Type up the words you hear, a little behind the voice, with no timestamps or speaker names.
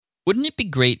Wouldn't it be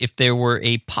great if there were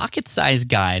a pocket-sized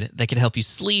guide that could help you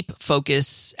sleep,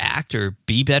 focus, act, or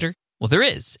be better? Well, there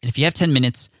is. And if you have 10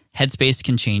 minutes, Headspace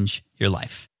can change your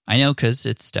life. I know, because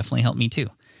it's definitely helped me too.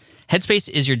 Headspace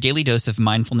is your daily dose of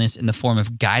mindfulness in the form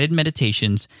of guided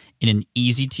meditations in an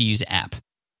easy-to-use app.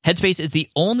 Headspace is the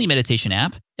only meditation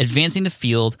app advancing the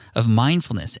field of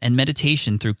mindfulness and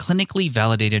meditation through clinically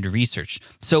validated research.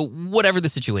 So whatever the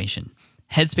situation,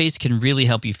 Headspace can really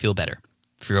help you feel better.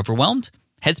 If you're overwhelmed,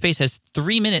 Headspace has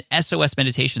 3-minute SOS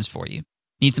meditations for you.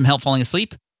 Need some help falling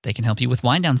asleep? They can help you with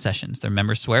wind-down sessions their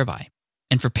members swear by.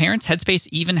 And for parents, Headspace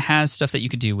even has stuff that you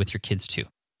could do with your kids too.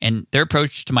 And their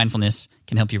approach to mindfulness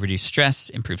can help you reduce stress,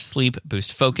 improve sleep,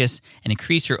 boost focus, and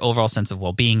increase your overall sense of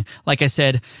well-being. Like I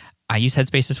said, I use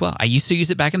Headspace as well. I used to use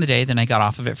it back in the day, then I got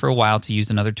off of it for a while to use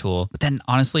another tool. But then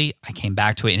honestly, I came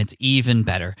back to it and it's even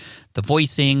better. The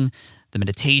voicing, the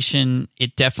meditation,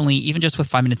 it definitely, even just with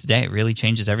 5 minutes a day, it really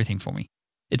changes everything for me.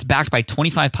 It's backed by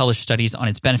 25 published studies on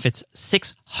its benefits,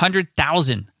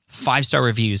 600,000 5-star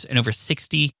reviews, and over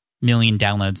 60 million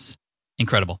downloads.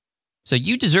 Incredible. So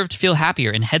you deserve to feel happier,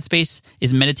 and Headspace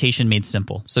is meditation made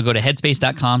simple. So go to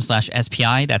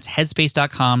headspace.com/SPI. That's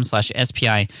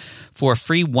headspace.com/SPI for a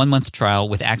free 1-month trial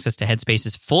with access to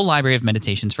Headspace's full library of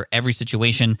meditations for every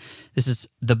situation. This is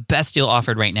the best deal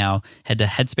offered right now. Head to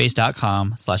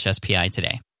headspace.com/SPI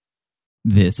today.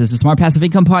 This is the Smart Passive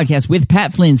Income Podcast with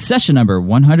Pat Flynn, session number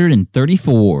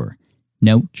 134.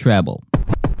 No trouble.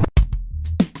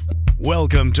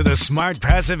 Welcome to the Smart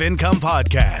Passive Income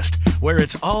Podcast, where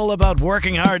it's all about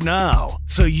working hard now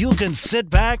so you can sit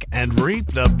back and reap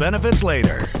the benefits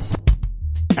later.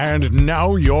 And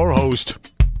now your host.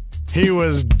 He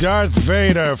was Darth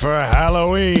Vader for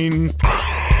Halloween.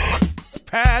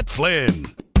 Pat Flynn.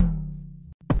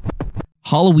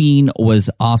 Halloween was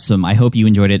awesome. I hope you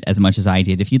enjoyed it as much as I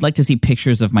did. If you'd like to see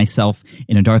pictures of myself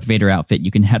in a Darth Vader outfit,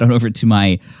 you can head on over to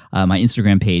my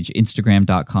Instagram page,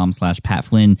 instagram.com/Pat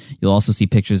Flynn. You'll also see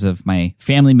pictures of my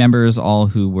family members, all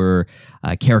who were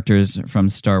characters from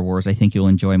Star Wars. I think you'll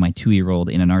enjoy my 2-year-old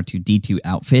in an R2-D2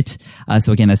 outfit.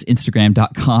 So again, that's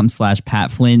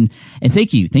instagram.com/Pat Flynn. And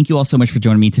thank you. Thank you all so much for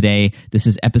joining me today. This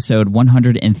is episode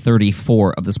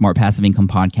 134 of the Smart Passive Income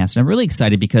Podcast. And I'm really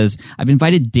excited because I've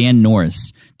invited Dan Norris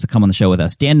to come on the show with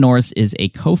us. Dan Norris is a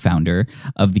co-founder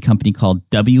of the company called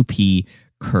WP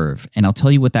Curve. And I'll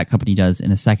tell you what that company does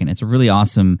in a second. It's a really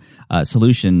awesome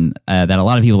solution that a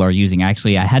lot of people are using.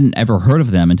 Actually, I hadn't ever heard of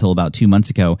them until about 2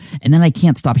 months ago. And then I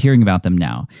can't stop hearing about them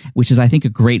now, which is, I think, a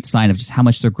great sign of just how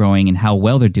much they're growing and how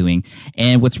well they're doing.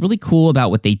 And what's really cool about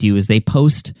what they do is they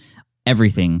post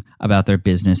everything about their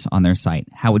business on their site,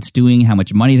 how it's doing, how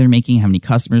much money they're making, how many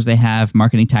customers they have,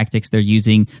 marketing tactics they're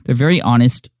using. They're very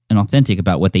honest and authentic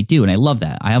about what they do. And I love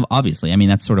that.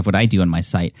 That's sort of what I do on my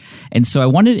site. And so I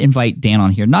wanted to invite Dan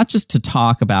on here, not just to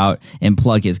talk about and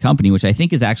plug his company, which I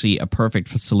think is actually a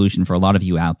perfect solution for a lot of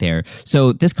you out there.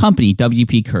 So this company,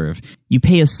 WP Curve, you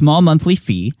pay a small monthly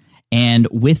fee. And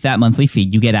with that monthly fee,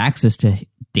 you get access to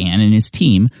Dan and his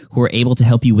team who are able to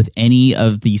help you with any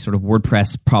of the sort of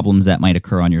WordPress problems that might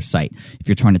occur on your site. If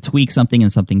you're trying to tweak something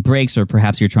and something breaks, or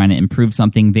perhaps you're trying to improve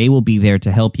something, they will be there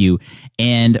to help you.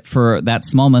 And for that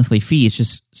small monthly fee, it's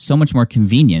just so much more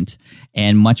convenient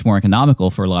and much more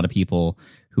economical for a lot of people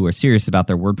who are serious about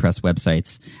their WordPress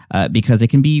websites, because it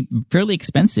can be fairly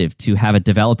expensive to have a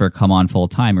developer come on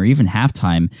full-time or even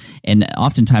half-time. And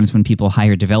oftentimes when people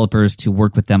hire developers to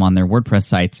work with them on their WordPress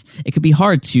sites, it could be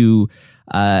hard to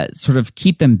sort of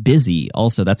keep them busy.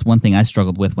 Also, that's one thing I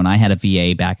struggled with when I had a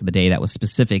VA back in the day that was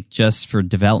specific just for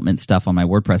development stuff on my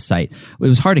WordPress site. It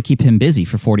was hard to keep him busy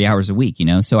for 40 hours a week,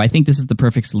 So I think this is the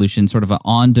perfect solution, sort of an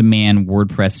on-demand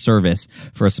WordPress service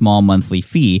for a small monthly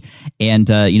fee. And,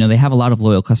 they have a lot of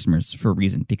loyal customers for a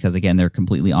reason, because again, they're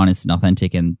completely honest and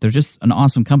authentic, and they're just an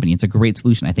awesome company. It's a great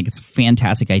solution. I think it's a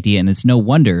fantastic idea, and it's no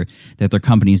wonder that their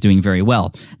company is doing very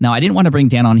well. Now, I didn't want to bring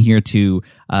Dan on here to,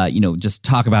 just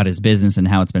talk about his business and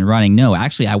how it's been running. No,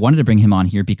 actually, I wanted to bring him on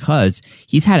here because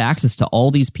he's had access to all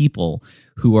these people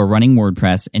who are running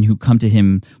WordPress and who come to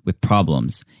him with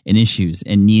problems and issues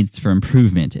and needs for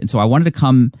improvement. And so I wanted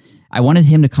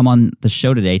him to come on the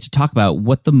show today to talk about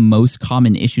what the most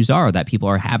common issues are that people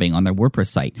are having on their WordPress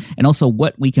site, and also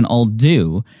what we can all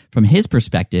do from his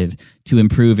perspective to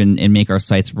improve and make our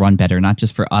sites run better, not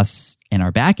just for us and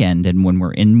our back end and when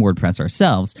we're in WordPress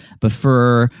ourselves, but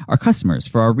for our customers,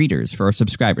 for our readers, for our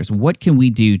subscribers. What can we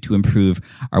do to improve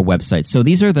our websites? So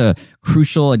these are the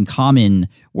crucial and common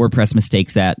WordPress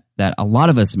mistakes that a lot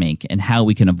of us make and how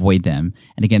we can avoid them.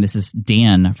 And again, this is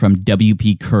Dan from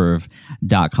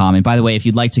WPCurve.com. And by the way, if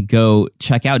you'd like to go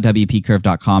check out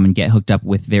WPCurve.com and get hooked up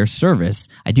with their service,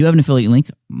 I do have an affiliate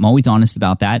link I'm always honest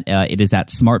about that. It is at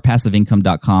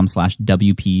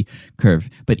smartpassiveincome.com/WP curve.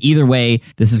 But either way,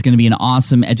 this is going to be an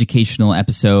awesome educational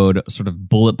episode, sort of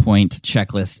bullet point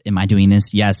checklist. Am I doing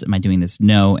this? Yes. Am I doing this?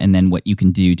 No. And then what you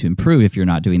can do to improve if you're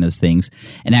not doing those things.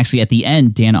 And actually at the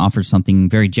end, Dan offers something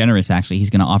very generous. Actually, he's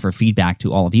going to offer feedback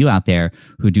to all of you out there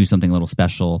who do something a little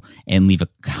special and leave a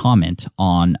comment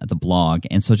on the blog.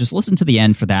 And so just listen to the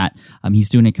end for that. He's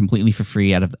doing it completely for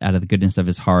free out of the goodness of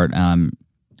his heart.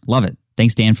 Love it.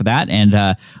 Thanks, Dan, for that. And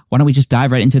why don't we just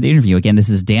dive right into the interview? Again, this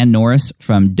is Dan Norris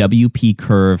from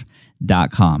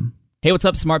WPCurve.com. Hey, what's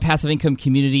up, Smart Passive Income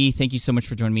community? Thank you so much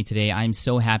for joining me today. I'm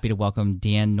so happy to welcome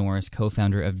Dan Norris,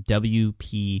 co-founder of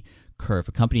WP Curve,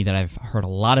 a company that I've heard a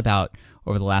lot about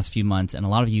over the last few months, and a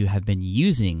lot of you have been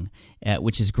using,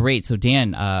 which is great. So,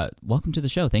 Dan, welcome to the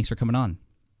show. Thanks for coming on.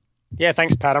 Yeah,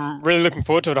 thanks, Pat. I'm really looking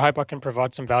forward to it. I hope I can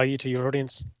provide some value to your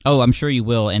audience. Oh, I'm sure you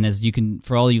will. And as you can,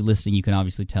 for all you listening, you can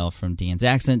obviously tell from Dan's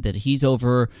accent that he's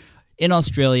over in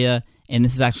Australia, and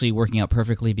this is actually working out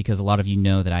perfectly because a lot of you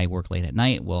know that I work late at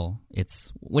night. Well,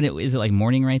 is it like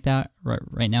morning right now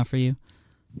for you?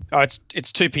 Oh,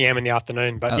 it's 2 p.m. in the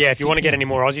afternoon. But yeah, if you want to get any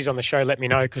more Aussies on the show, let me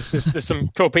know because there's some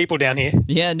cool people down here.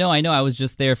 Yeah, no, I know. I was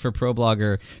just there for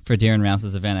ProBlogger for Darren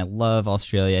Rouse's event. I love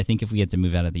Australia. I think if we had to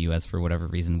move out of the U.S. for whatever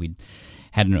reason, we'd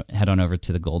head on over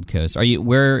to the Gold Coast.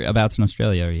 Whereabouts in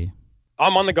Australia are you?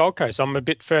 I'm on the Gold Coast. I'm a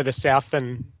bit further south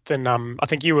than I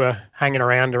think you were hanging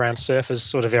around Surfers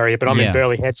sort of area, but I'm in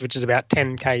Burleigh Heads, which is about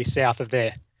 10K south of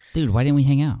there. Dude, why didn't we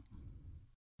hang out?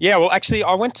 Yeah, well, actually,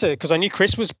 I went because I knew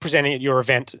Chris was presenting at your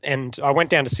event, and I went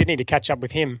down to Sydney to catch up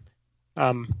with him.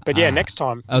 But yeah, next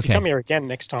time, if you come here again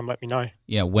next time, let me know.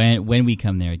 Yeah, when we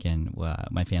come there again,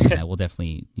 my family and I will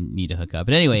definitely need to hook up.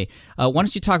 But anyway, why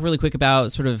don't you talk really quick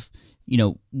about sort of,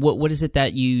 what is it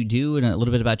that you do, and a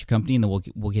little bit about your company, and then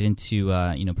we'll get into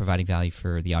providing value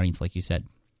for the audience, like you said.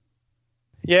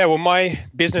 Yeah, well, my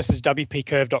business is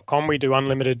WPCurve.com. We do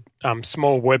unlimited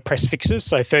small WordPress fixes,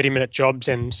 so 30-minute jobs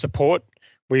and support.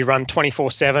 We run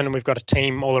 24/7, and we've got a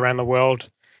team all around the world.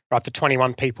 We're up to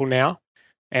 21 people now,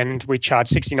 and we charge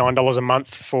 $69 a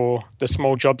month for the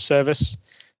small job service.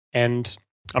 And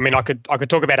I mean, I could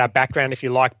talk about our background if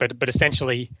you like, but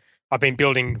essentially, I've been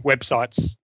building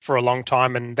websites for a long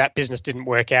time, and that business didn't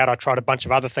work out. I tried a bunch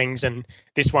of other things, and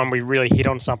this one we really hit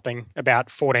on something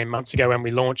about 14 months ago when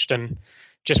we launched, and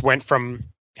just went from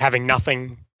having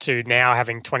nothing to now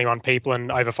having 21 people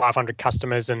and over 500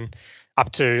 customers and up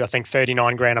to, I think,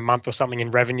 39 grand a month or something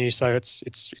in revenue. So it's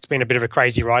been a bit of a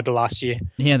crazy ride the last year.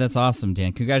 Yeah, that's awesome,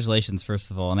 Dan. Congratulations,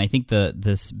 first of all. And I think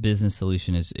this business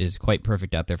solution is quite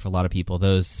perfect out there for a lot of people,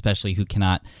 those especially who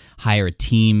cannot hire a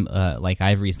team like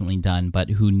I've recently done, but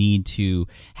who need to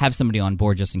have somebody on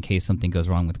board just in case something goes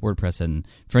wrong with WordPress. And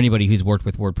for anybody who's worked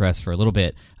with WordPress for a little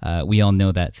bit, we all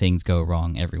know that things go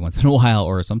wrong every once in a while,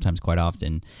 or sometimes quite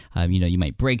often. You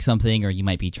might break something, or you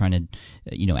might be trying to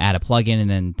add a plugin and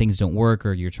then things don't work,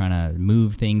 or you're trying to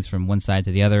move things from one side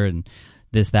to the other, and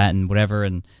this, that, and whatever.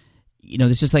 And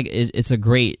it's just like it's a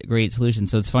great solution.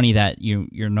 So it's funny that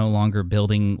you're no longer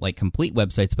building like complete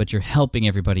websites, but you're helping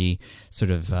everybody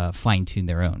sort of fine tune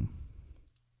their own.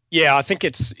 Yeah, I think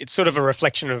it's sort of a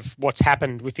reflection of what's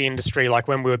happened with the industry. Like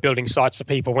when we were building sites for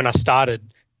people, when I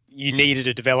started, you needed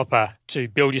a developer to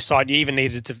build your site. You even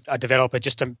needed a developer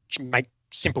just to make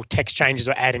simple text changes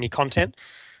or add any content.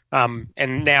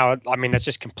 And now, I mean, that's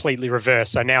just completely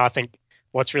reversed. So now I think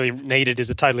what's really needed is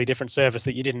a totally different service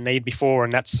that you didn't need before,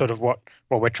 and that's sort of what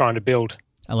we're trying to build.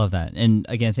 I love that. And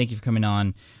again, thank you for coming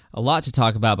on. A lot to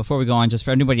talk about. Before we go on, just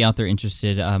for anybody out there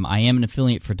interested, I am an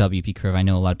affiliate for WP Curve. I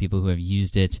know a lot of people who have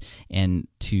used it, and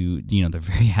they're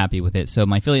very happy with it. So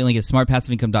my affiliate link is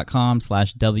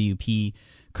smartpassiveincome.com/WP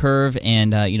Curve.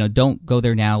 And, don't go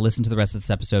there now. Listen to the rest of this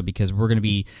episode because we're going to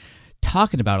be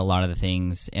talking about a lot of the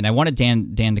things, and I wanted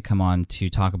Dan to come on to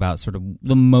talk about sort of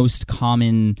the most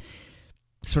common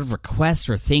sort of requests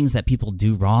or things that people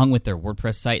do wrong with their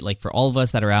WordPress site. Like for all of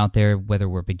us that are out there, whether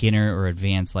we're beginner or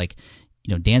advanced, like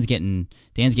Dan's getting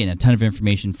a ton of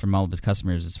information from all of his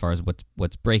customers as far as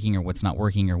what's breaking or what's not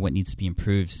working or what needs to be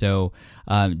improved. So,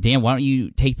 Dan, why don't you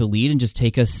take the lead and just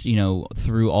take us,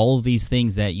 through all of these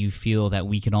things that you feel that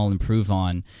we can all improve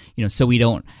on, so we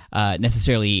don't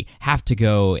necessarily have to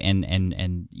go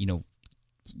and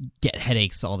get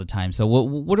headaches all the time. So,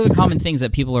 what are the common things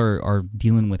that people are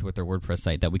dealing with their WordPress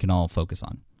site that we can all focus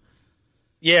on?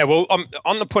 Yeah, well,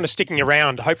 on the point of sticking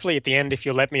around, hopefully at the end, if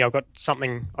you'll let me, I've got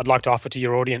something I'd like to offer to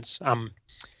your audience.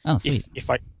 Sweet. If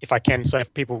I can. So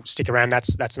if people stick around,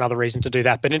 that's another reason to do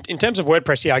that. But in terms of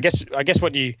WordPress, yeah, I guess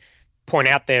what you point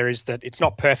out there is that it's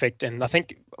not perfect, and I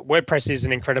think WordPress is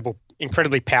an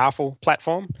incredibly powerful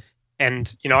platform,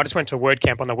 And I just went to a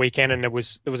WordCamp on the weekend, and there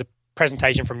was a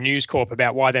presentation from News Corp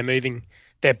about why they're moving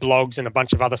their blogs and a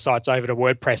bunch of other sites over to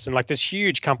WordPress. And like, there's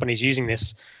huge companies using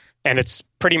this, and it's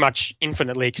pretty much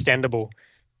infinitely extendable.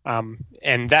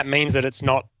 And that means that it's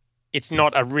not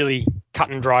a really cut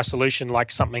and dry solution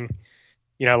like something,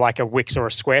 like a Wix or a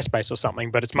Squarespace or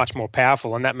something, but it's much more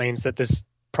powerful. And that means that there's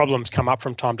problems come up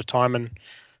from time to time. And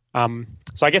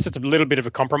so I guess it's a little bit of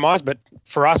a compromise, but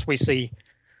for us, we see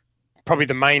probably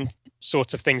the main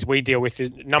sorts of things we deal with.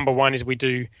 Number one is we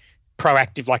do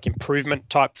proactive, like improvement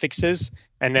type fixes.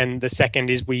 And then the second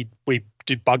is we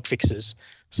do bug fixes.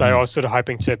 So I was sort of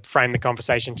hoping to frame the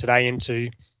conversation today into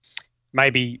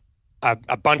maybe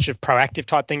a bunch of proactive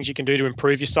type things you can do to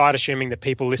improve your site, assuming that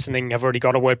people listening have already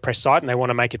got a WordPress site and they want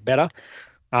to make it better.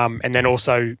 And then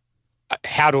also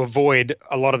how to avoid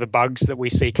a lot of the bugs that we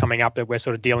see coming up that we're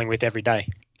sort of dealing with every day.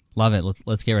 Love it.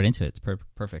 Let's get right into it. It's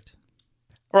perfect.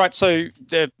 All right. So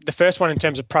the first one in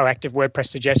terms of proactive WordPress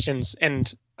suggestions,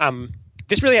 and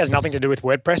this really has nothing to do with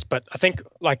WordPress, but I think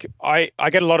like I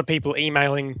get a lot of people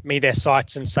emailing me their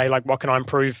sites and say like, what can I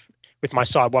improve with my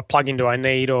site? What plugin do I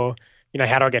need? Or,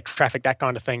 how do I get traffic? That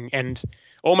kind of thing. And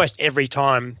almost every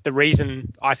time, the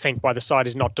reason I think why the site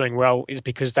is not doing well is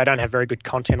because they don't have very good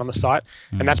content on the site.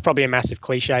 And that's probably a massive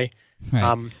cliche.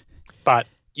 Right. But,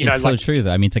 it's so true,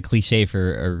 though. I mean, it's a cliche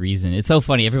for a reason. It's so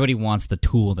funny. Everybody wants the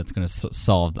tool that's going to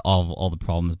solve all the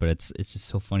problems, but it's just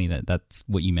so funny that that's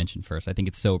what you mentioned first. I think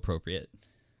it's so appropriate.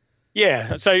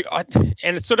 Yeah. So,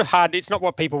 and it's sort of hard. It's not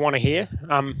what people want to hear.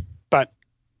 But,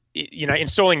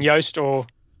 installing Yoast or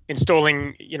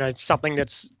installing, something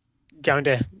that's going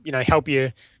to, help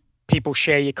people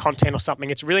share your content or something,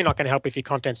 it's really not going to help if your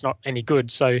content's not any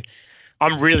good. So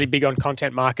I'm really big on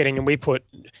content marketing, and we put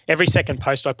every second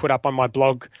post I put up on my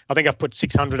blog, I think I've put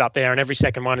 600 up there, and every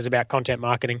second one is about content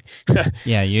marketing.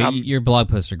 Yeah, your blog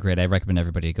posts are great. I recommend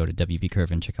everybody to go to WP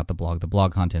Curve and check out the blog. The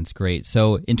blog content's great.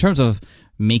 So in terms of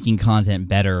making content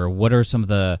better, what are some of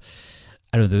the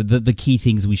key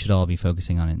things we should all be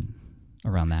focusing on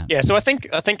around that? Yeah, so I think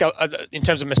in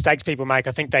terms of mistakes people make,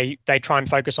 I think they try and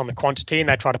focus on the quantity, and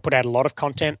they try to put out a lot of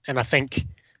content. And I think,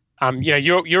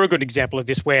 you're a good example of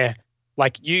this, where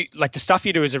the stuff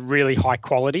you do is a really high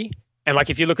quality. And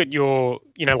like if you look at your,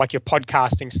 like your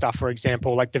podcasting stuff, for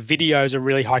example, like the videos are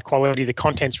really high quality, the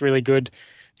content's really good.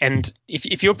 And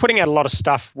if you're putting out a lot of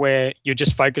stuff where you're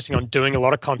just focusing on doing a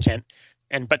lot of content,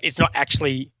 but it's not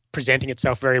actually presenting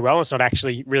itself very well, it's not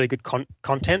actually really good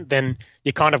content, then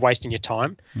you're kind of wasting your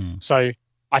time. So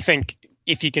I think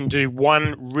if you can do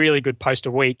one really good post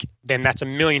a week, then that's a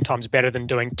million times better than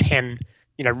doing 10,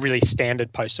 really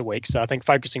standard posts a week. So I think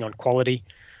focusing on quality.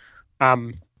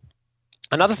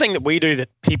 Another thing that we do that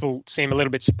people seem a little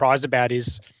bit surprised about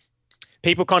is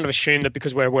people kind of assume that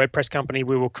because we're a WordPress company,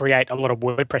 we will create a lot of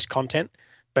WordPress content,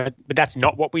 but that's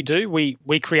not what we do.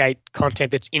 We create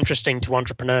content that's interesting to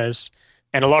entrepreneurs.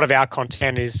 And a lot of our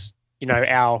content is,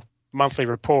 our monthly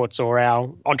reports or our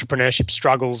entrepreneurship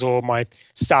struggles or my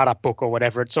startup book or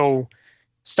whatever. It's all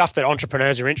stuff that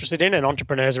entrepreneurs are interested in, and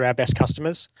entrepreneurs are our best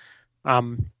customers.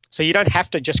 So you don't have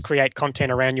to just create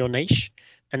content around your niche.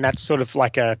 And that's sort of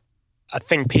like a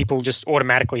thing people just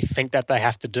automatically think that they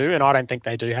have to do. And I don't think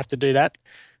they do have to do that.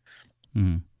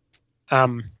 The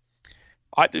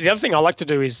other thing I like to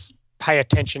do is pay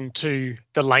attention to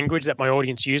the language that my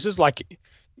audience uses. Like,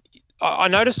 I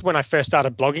noticed when I first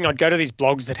started blogging, I'd go to these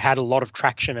blogs that had a lot of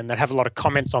traction and that have a lot of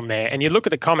comments on there. And you look at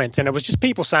the comments and it was just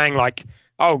people saying like,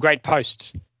 oh, great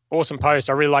post, awesome post,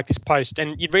 I really like this post.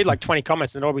 And you'd read like 20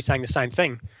 comments and they'd all be saying the same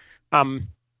thing.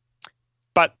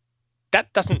 But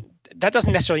that doesn't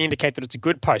necessarily indicate that it's a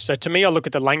good post. So to me, I look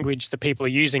at the language that people are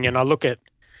using, and I like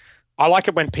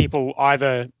it when people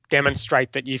either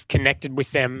demonstrate that you've connected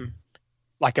with them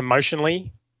like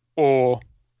emotionally, or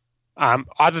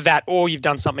either that, or you've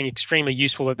done something extremely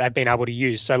useful that they've been able to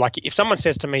use. So like if someone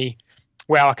says to me,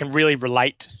 wow, I can really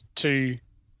relate to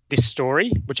this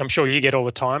story, which I'm sure you get all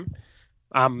the time,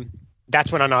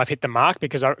 that's when I know I've hit the mark,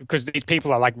 because these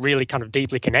people are like really kind of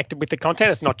deeply connected with the content.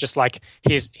 It's not just like,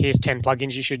 here's 10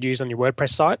 plugins you should use on your WordPress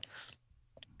site.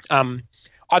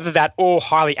 Either that or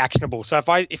highly actionable. So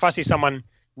if I see someone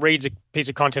reads a piece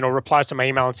of content or replies to my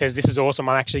email and says, this is awesome,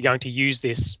 I'm actually going to use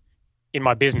this in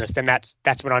my business, then that's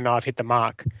when I know I've hit the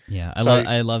mark. Yeah,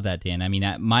 I love that, Dan. I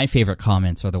mean, my favorite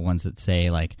comments are the ones that say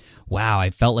like, wow, I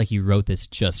felt like you wrote this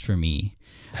just for me.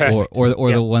 Perfect. Or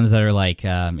yep. The ones that are like,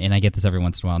 and I get this every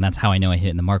once in a while, and that's how I know I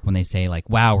hit the mark, when they say like,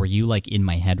 wow, were you like in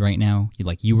my head right now?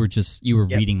 You were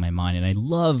yep. reading my mind. And I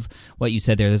love what you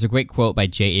said there. There's a great quote by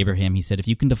Jay Abraham. He said, if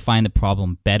you can define the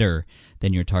problem better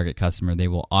than your target customer, they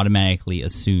will automatically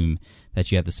assume that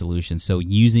you have the solution. So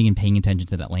using and paying attention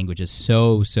to that language is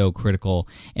so, so critical.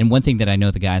 And one thing that I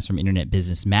know the guys from Internet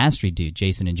Business Mastery do,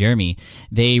 Jason and Jeremy,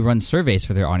 they run surveys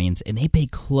for their audience, and they pay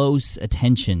close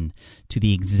attention to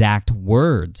the exact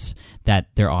words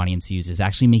that their audience uses,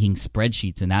 actually making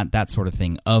spreadsheets and that sort of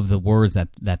thing of the words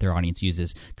that their audience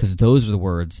uses, because those are the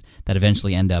words that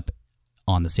eventually end up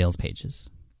on the sales pages.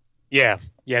 Yeah,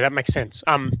 that makes sense.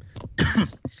 I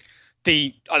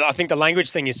think the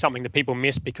language thing is something that people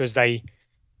miss because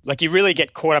you really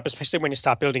get caught up, especially when you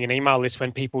start building an email list,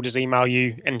 when people just email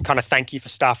you and kind of thank you for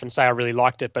stuff and say, I really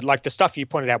liked it. But like the stuff you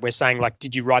pointed out, we're saying like,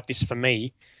 did you write this for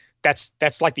me?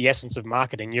 That's like the essence of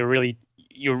marketing. You're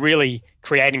really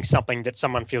creating something that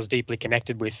someone feels deeply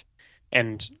connected with.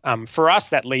 And for us,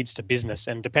 that leads to business.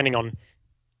 And depending on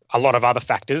a lot of other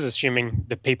factors, assuming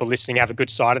the people listening have a good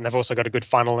site and they've also got a good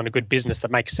funnel and a good business that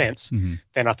makes sense,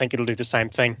 then I think it'll do the same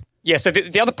thing. Yeah, so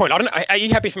the other point, I don't know, are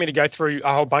you happy for me to go through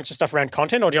a whole bunch of stuff around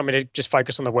content, or do you want me to just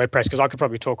focus on the WordPress? Because I could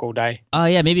probably talk all day.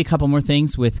 Yeah, maybe a couple more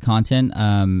things with content.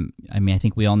 I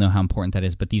think we all know how important that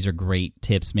is, but these are great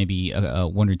tips. Maybe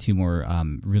one or two more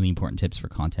really important tips for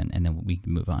content, and then we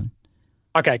can move on.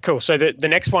 Okay, cool. So the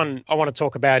next one I want to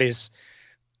talk about is,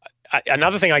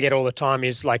 another thing I get all the time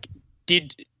is like,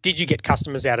 did you get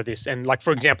customers out of this? And like,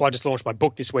 for example, I just launched my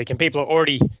book this week and people are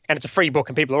already, and it's a free book,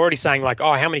 and people are already saying like,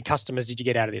 oh, how many customers did you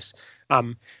get out of this?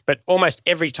 But almost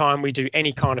every time we do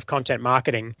any kind of content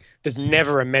marketing, there's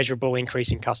never a measurable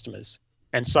increase in customers.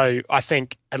 And so I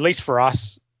think, at least for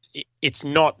us,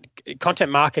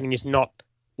 content marketing is not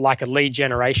like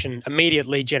immediate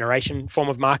lead generation form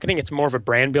of marketing. It's more of a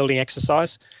brand building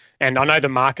exercise. And I know the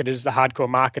hardcore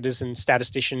marketers and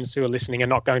statisticians who are listening are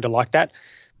not going to like that,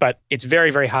 but it's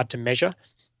very, very hard to measure.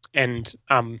 And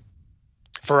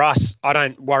for us, I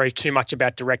don't worry too much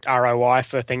about direct ROI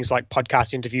for things like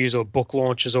podcast interviews or book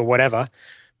launches or whatever.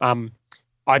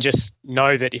 I just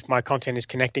know that if my content is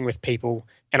connecting with people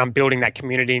and I'm building that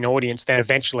community and audience, then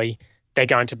eventually they're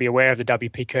going to be aware of the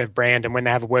WP Curve brand. And when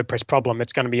they have a WordPress problem,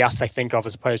 it's going to be us they think of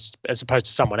as opposed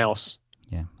to someone else.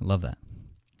 Yeah, I love that.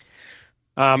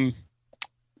 In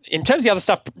terms of the other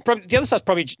stuff,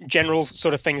 probably general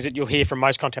sort of things that you'll hear from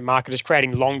most content marketers.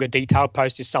 Creating longer detailed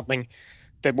posts is something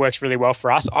that works really well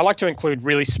for us. I like to include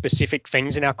really specific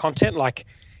things in our content. Like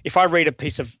if I read a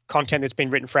piece of content that's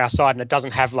been written for our site and it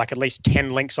doesn't have like at least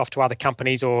 10 links off to other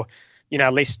companies, or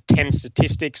at least 10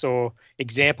 statistics or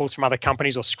examples from other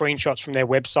companies or screenshots from their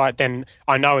website, then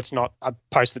I know it's not a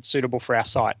post that's suitable for our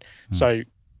site. So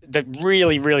the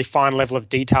really, really fine level of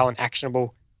detail and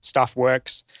actionable stuff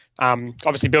works.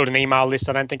 Obviously build an email list.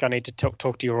 I don't think I need to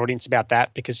talk to your audience about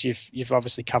that because you've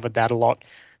obviously covered that a lot.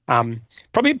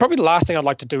 Probably the last thing I'd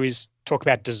like to do is talk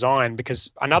about design,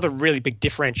 because another really big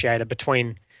differentiator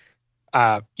between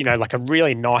like a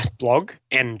really nice blog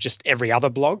and just every other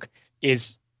blog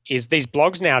is these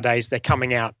blogs nowadays, they're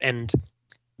coming out and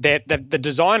the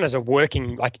designers are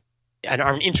working like and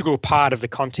are an integral part of the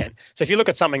content. So if you look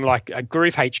at something like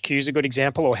Groove HQ is a good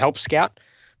example, or Help Scout,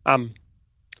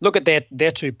 look at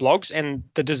their two blogs, and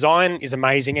the design is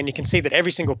amazing. And you can see that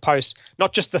every single post,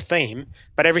 not just the theme,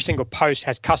 but every single post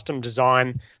has custom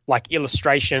design, like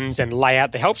illustrations and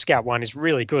layout. The Help Scout one is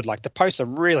really good. Like the posts are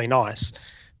really nice.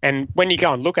 And when you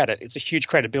go and look at it, it's a huge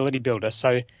credibility builder.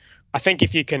 So I think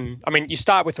if you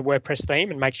start with the WordPress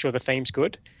theme and make sure the theme's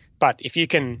good. But if you've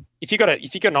got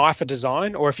an eye for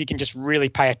design, or if you can just really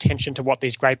pay attention to what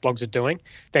these great blogs are doing,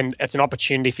 then it's an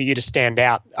opportunity for you to stand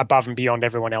out above and beyond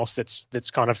everyone else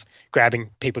that's kind of grabbing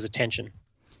people's attention.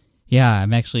 Yeah,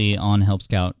 I'm actually on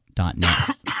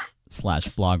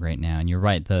helpscout.net/blog right now, and you're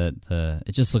right.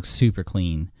 It just looks super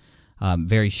clean.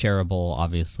 Very shareable,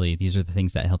 obviously. These are the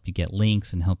things that help you get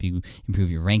links and help you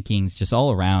improve your rankings, just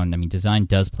all around. I mean, design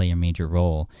does play a major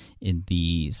role in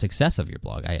the success of your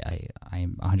blog. I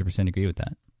 100% agree with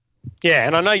that. Yeah,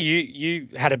 and I know you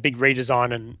had a big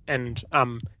redesign, and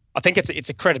I think it's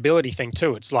a credibility thing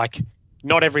too. It's like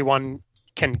not everyone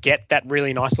can get that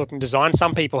really nice looking design.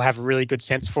 Some people have a really good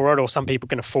sense for it, or some people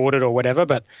can afford it or whatever,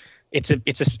 but it's a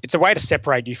way to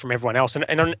separate you from everyone else.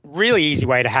 And a really easy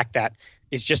way to hack that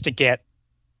is just to get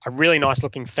a really nice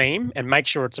looking theme and make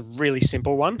sure it's a really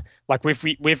simple one. Like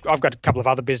I've got a couple of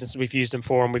other businesses we've used them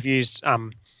for, and we've used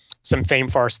some theme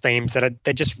forest themes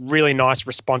they're just really nice,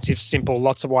 responsive, simple,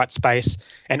 lots of white space.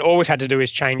 And all we've had to do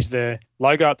is change the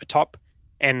logo at the top,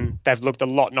 and they've looked a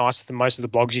lot nicer than most of the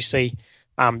blogs you see.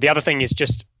 The other thing is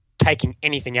just taking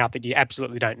anything out that you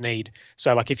absolutely don't need.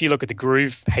 So like if you look at the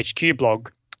Groove HQ blog,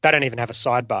 they don't even have a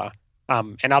sidebar.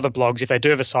 and other blogs, if they do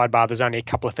have a sidebar, there's only a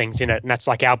couple of things in it. And that's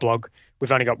like our blog.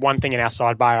 We've only got one thing in our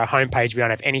sidebar. Our homepage, we don't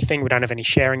have anything. We don't have any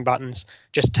sharing buttons,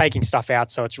 just taking stuff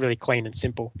out. So it's really clean and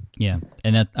simple. Yeah.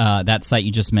 And that site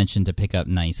you just mentioned to pick up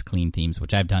nice, clean themes,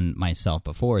 which I've done myself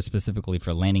before, specifically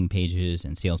for landing pages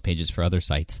and sales pages for other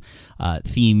sites,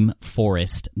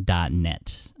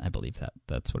 themeforest.net. I believe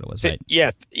that's what it was, right?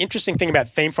 Yeah. The interesting thing about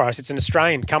ThemeForest, it's an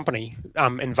Australian company,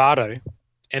 Envato,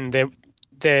 and they're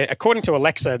according to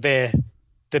Alexa, they're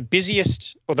the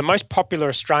busiest or the most popular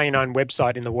Australian-owned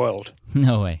website in the world.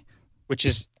 No way. Which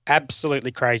is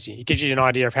absolutely crazy. It gives you an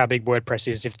idea of how big WordPress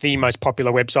is. If the most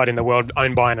popular website in the world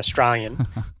owned by an Australian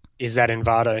is that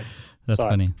Envato. That's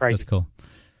funny. Crazy. That's cool.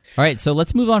 All right, so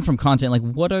let's move on from content. Like,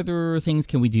 what other things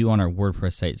can we do on our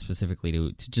WordPress site specifically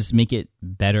to just make it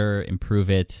better, improve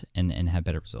it, and have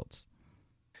better results?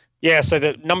 Yeah, so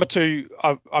the number 2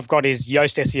 I've got is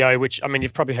Yoast SEO, which, I mean,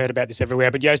 you've probably heard about this everywhere,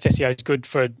 but Yoast SEO is good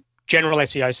for general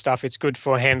SEO stuff. It's good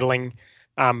for handling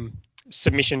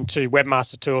submission to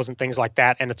webmaster tools and things like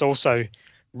that. And it's also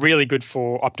really good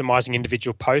for optimizing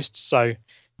individual posts. So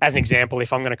as an example,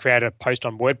 if I'm going to create a post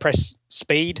on WordPress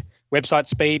speed, website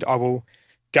speed, I will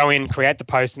go in, create the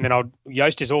post, and then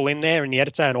Yoast is all in there in the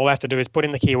editor, and all I have to do is put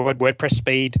in the keyword WordPress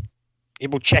speed. It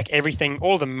will check everything,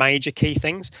 all the major key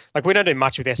things. Like, we don't do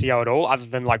much with SEO at all other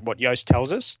than like what Yoast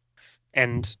tells us.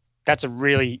 And that's a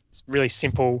really, really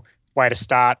simple way to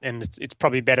start. And it's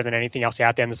probably better than anything else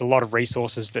out there. And there's a lot of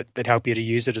resources that help you to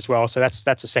use it as well. So that's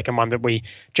the second one that we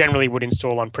generally would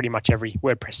install on pretty much every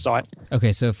WordPress site.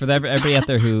 Okay, so for everybody out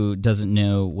there who doesn't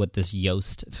know what this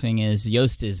Yoast thing is,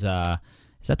 Yoast is that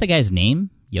the guy's name,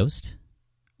 Yoast?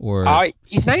 Or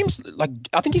his name's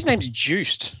I think his name's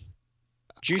Juiced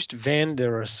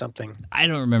Vander or something. I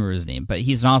don't remember his name, but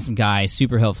he's an awesome guy,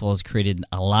 super helpful, has created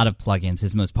a lot of plugins.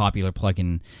 His most popular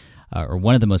plugin, or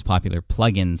one of the most popular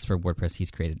plugins for WordPress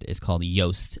he's created, is called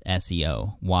Yoast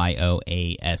SEO,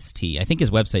 Yoast. I think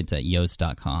his website's at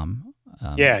yoast.com.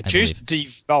 Juice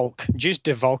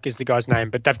de Volk is the guy's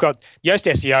name, but they've got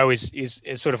Yoast SEO is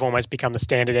sort of almost become the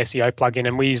standard SEO plugin,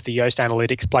 and we use the Yoast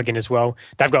Analytics plugin as well.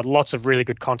 They've got lots of really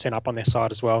good content up on their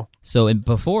site as well. So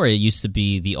before it used to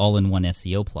be the all-in-one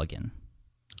SEO plugin.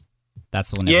 That's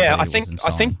the one. I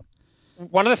think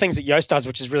one of the things that Yoast does,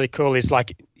 which is really cool, is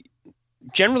like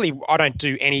generally I don't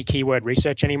do any keyword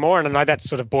research anymore, and I know that's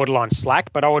sort of borderline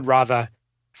slack, but I would rather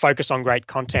focus on great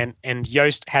content, and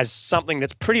Yoast has something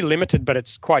that's pretty limited, but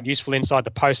it's quite useful inside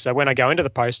the post. So when I go into the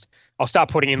post, I'll start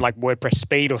putting in like WordPress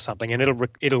speed or something, and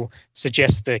it'll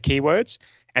suggest the keywords,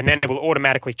 and then it will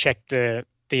automatically check the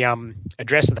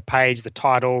address of the page, the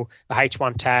title, the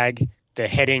H1 tag, the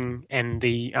heading, and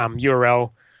the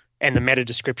URL, and the meta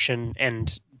description,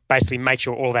 and basically make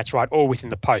sure all that's right, all within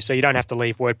the post. So you don't have to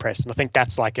leave WordPress, and I think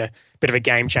that's like a bit of a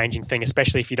game-changing thing,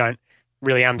 especially if you don't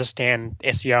really understand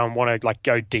SEO and want to like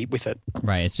go deep with it.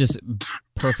 Right. It's just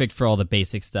perfect for all the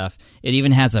basic stuff. It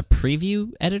even has a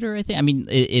preview editor, I think. I mean,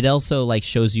 it also like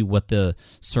shows you what the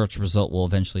search result will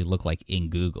eventually look like in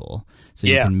Google. So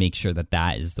you can make sure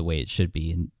that is the way it should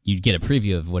be. And you get a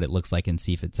preview of what it looks like and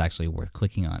see if it's actually worth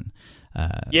clicking on.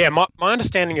 My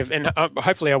understanding of, and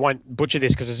hopefully I won't butcher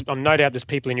this because I'm no doubt there's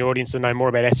people in your audience that know more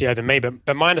about SEO than me,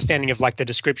 but my understanding of like the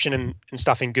description and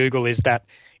stuff in Google is that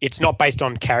it's not based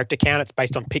on character count, it's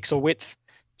based on pixel width.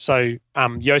 So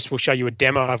Yoast will show you a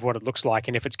demo of what it looks like,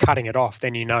 and if it's cutting it off,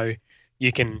 then you know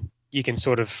you can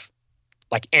sort of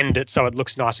like end it so it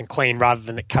looks nice and clean rather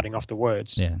than it cutting off the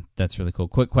words. Yeah, that's really cool.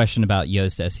 Quick question about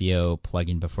Yoast SEO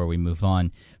plugin before we move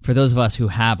on. For those of us who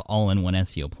have all-in-one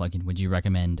SEO plugin, would you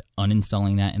recommend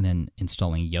uninstalling that and then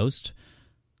installing Yoast?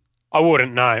 I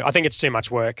wouldn't, no. I think it's too much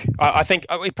work. I think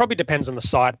it probably depends on the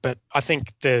site, but I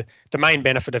think the main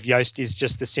benefit of Yoast is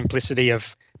just the simplicity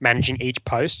of managing each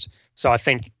post. So I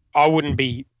think I wouldn't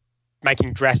be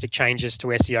making drastic changes to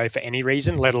SEO for any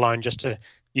reason, let alone just to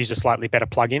use a slightly better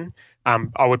plugin.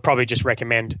 I would probably just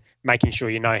recommend making sure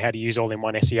you know how to use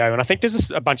all-in-one SEO. And I think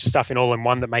there's a bunch of stuff in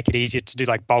all-in-one that make it easier to do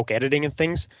like bulk editing and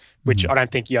things, which I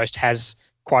don't think Yoast has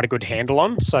quite a good handle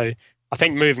on. So I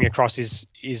think moving across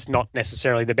is not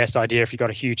necessarily the best idea if you've got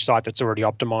a huge site that's already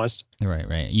optimized.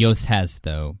 Right. Yoast has,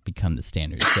 though, become the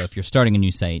standard. So if you're starting a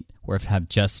new site or if you have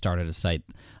just started a site,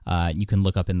 you can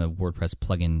look up in the WordPress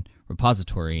plugin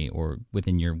repository or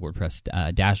within your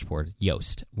WordPress dashboard,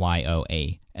 Yoast,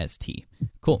 Yoast.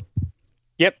 Cool.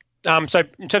 Yep. So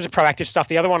in terms of proactive stuff,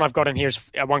 the other one I've got in here is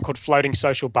one called Floating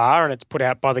Social Bar, and it's put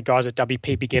out by the guys at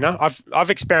WP Beginner. I've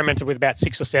experimented with about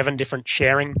 6 or 7 different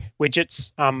sharing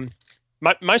widgets.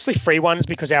 Mostly free ones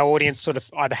because our audience sort of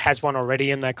either has one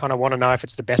already and they kind of want to know if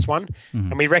it's the best one.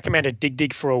 And we recommended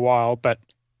DigDig for a while, but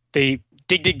the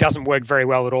DigDig doesn't work very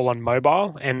well at all on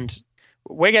mobile. And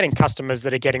we're getting customers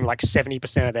that are getting like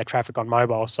 70% of their traffic on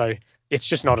mobile, so it's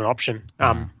just not an option.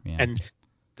 Yeah. And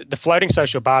the floating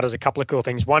social bar does a couple of cool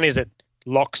things. One is it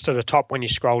locks to the top when you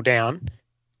scroll down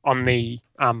on the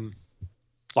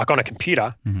like on a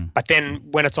computer, but then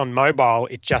when it's on mobile,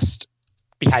 it just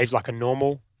behaves like a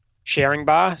normal sharing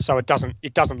bar, so it doesn't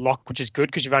lock, which is good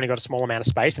because you've only got a small amount of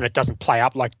space, and it doesn't play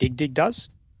up like Dig does.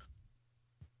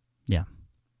 Yeah.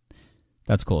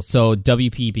 That's cool. So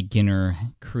WP Beginner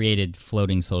created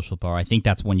floating social bar. I think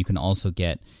that's one you can also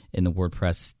get in the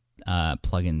WordPress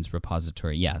plugins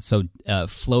repository. Yeah. So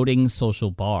floating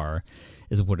social bar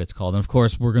is what it's called. And of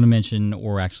course, we're going to mention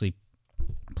or actually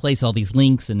place all these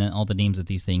links and all the names of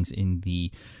these things in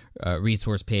the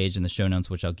resource page in the show notes,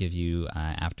 which I'll give you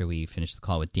after we finish the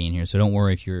call with Dan here. So don't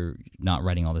worry if you're not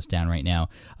writing all this down right now.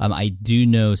 I do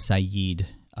know Saeed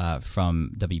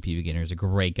from WP Beginner is a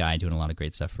great guy doing a lot of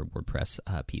great stuff for WordPress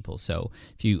people. So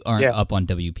if you aren't up on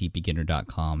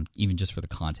WPBeginner.com, even just for the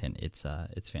content,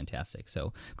 it's fantastic.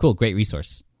 So cool, great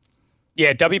resource.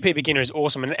 Yeah, WP Beginner is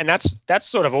awesome, and that's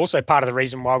sort of also part of the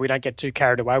reason why we don't get too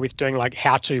carried away with doing like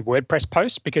how-to WordPress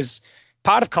posts, because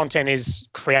part of content is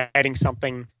creating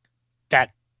something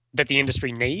that the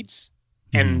industry needs,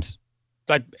 and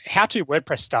like how-to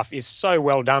WordPress stuff is so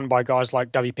well done by guys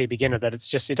like WP Beginner that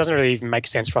it doesn't really even make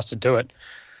sense for us to do it.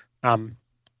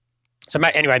 So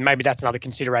anyway, maybe that's another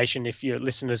consideration if your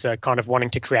listeners are kind of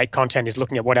wanting to create content, is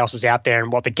looking at what else is out there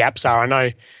and what the gaps are. I know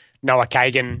Noah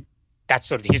Kagan, that's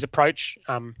sort of his approach,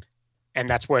 and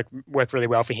that's worked really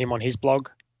well for him on his blog.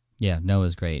 Yeah,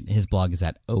 Noah's great. His blog is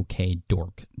at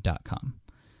okdork.com.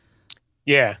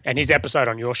 Yeah, and his episode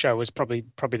on your show was probably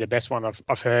the best one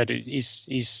I've heard.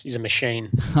 He's a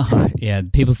machine. Yeah,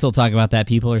 people still talk about that.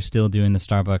 People are still doing the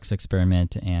Starbucks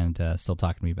experiment and still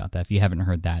talking to me about that. If you haven't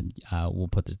heard that, we'll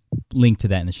put the link to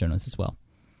that in the show notes as well.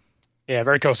 Yeah,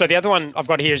 very cool. So the other one I've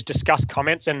got here is discuss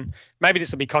comments, and maybe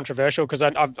this will be controversial because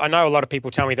I know a lot of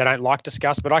people tell me they don't like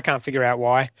discuss, but I can't figure out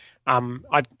why.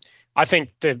 I think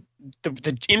the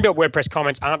inbuilt WordPress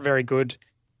comments aren't very good.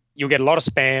 You'll get a lot of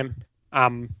spam.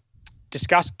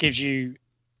 Discuss gives you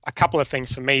a couple of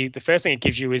things for me. The first thing it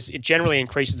gives you is it generally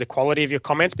increases the quality of your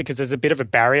comments because there's a bit of a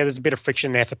barrier. There's a bit of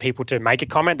friction there for people to make a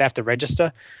comment. They have to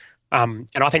register. And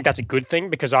I think that's a good thing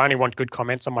because I only want good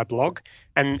comments on my blog.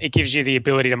 And it gives you the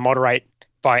ability to moderate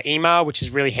by email, which is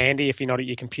really handy if you're not at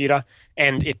your computer.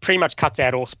 And it pretty much cuts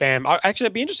out all spam.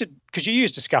 I'd be interested because you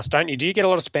use Discuss, don't you? Do you get a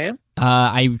lot of spam?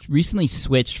 I recently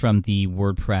switched from the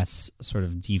WordPress sort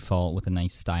of default with a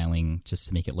nice styling just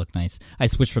to make it look nice. I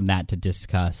switched from that to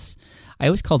Discuss. I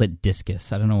always called it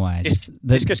Discus. I don't know why.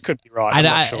 Discus could be right. I'm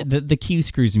not sure. The Q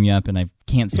screws me up and I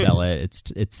can't spell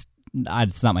it. It's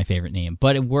not my favorite name,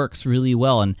 but it works really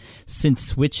well. And since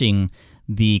switching,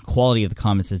 the quality of the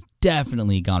comments has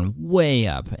definitely gone way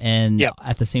up. And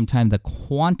at the same time, the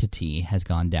quantity has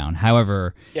gone down.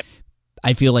 However,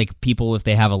 I feel like people, if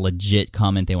they have a legit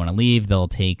comment they want to leave, they'll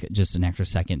take just an extra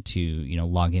second to,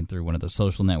 log in through one of those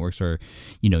social networks, or,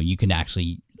 you can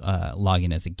actually log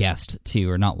in as a guest too,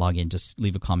 or not log in, just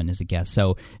leave a comment as a guest.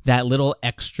 So that little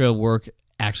extra work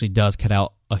actually does cut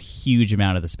out a huge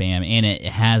amount of the spam, and it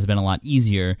has been a lot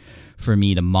easier for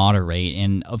me to moderate.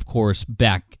 And of course,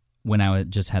 back when I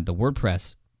just had the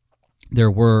WordPress, there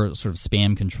were sort of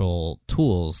spam control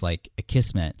tools like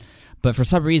Akismet, but for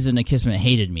some reason Akismet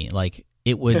hated me. Like,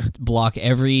 it would block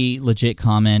every legit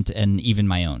comment and even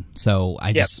my own. So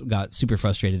I just got super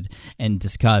frustrated, and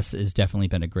Discuss has definitely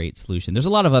been a great solution. There's a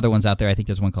lot of other ones out there. I think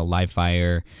there's one called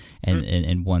Livefire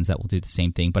and ones that will do the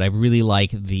same thing. But I really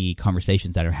like the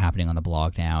conversations that are happening on the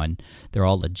blog now, and they're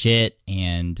all legit,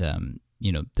 and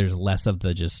there's less of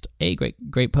the just, hey,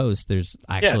 great post. There's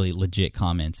actually legit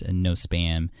comments and no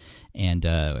spam, and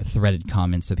threaded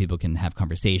comments so people can have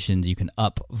conversations. You can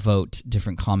upvote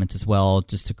different comments as well,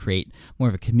 just to create more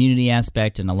of a community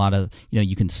aspect. And a lot of,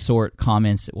 you can sort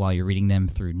comments while you're reading them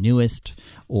through newest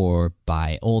or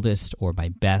by oldest or by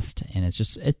best. And it's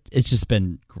just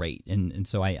been great. And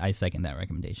so I second that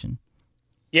recommendation.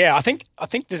 Yeah, I think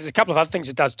there's a couple of other things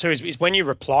it does too, is when you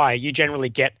reply, you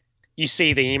generally you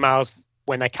see the emails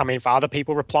when they come in for other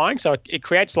people replying. So it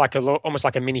creates like almost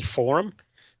like a mini forum,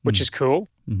 which is cool.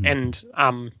 Mm-hmm.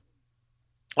 And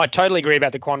I totally agree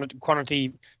about the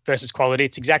quantity versus quality.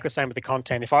 It's exactly the same with the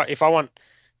content. If I want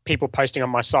people posting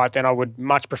on my site, then I would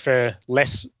much prefer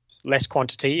less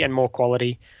quantity and more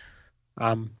quality.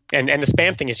 And the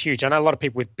spam thing is huge. I know a lot of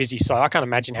people with busy sites. I can't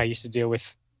imagine how you used to deal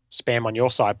with spam on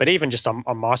your site, but even just on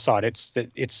my site,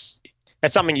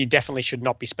 that's something you definitely should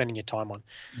not be spending your time on.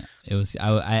 It was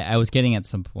I was getting at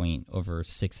some point over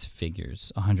six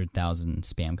figures, 100,000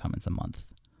 spam comments a month.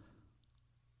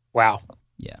 Wow.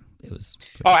 Yeah, it was.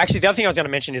 Oh, actually, the other thing I was going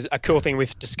to mention is a cool thing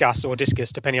with Discuss or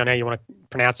Discus, depending on how you want to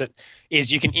pronounce it,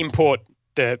 is you can import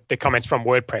the comments from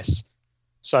WordPress.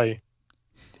 So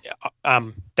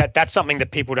that's something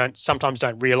that people sometimes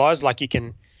don't realize. Like, you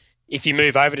can, if you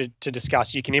move over to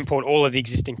Discuss, you can import all of the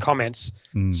existing comments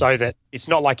so that it's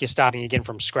not like you're starting again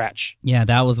from scratch. Yeah,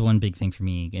 that was one big thing for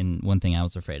me and one thing I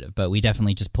was afraid of. But we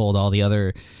definitely just pulled all the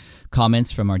other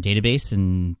comments from our database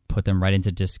and put them right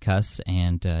into Discuss,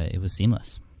 and it was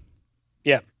seamless.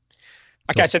 Yeah.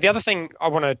 Okay, so the other thing I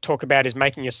want to talk about is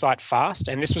making your site fast.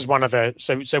 And this was one of the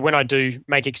so when I do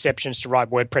make exceptions to write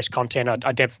WordPress content,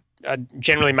 I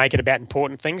generally make it about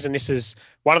important things. And this is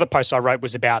one of the posts I wrote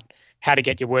was about how to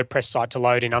get your WordPress site to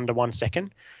load in under 1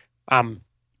 second.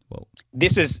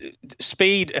 This is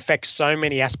speed affects so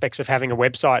many aspects of having a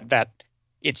website that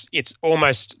it's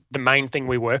almost the main thing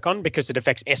we work on, because it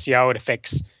affects SEO, it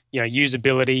affects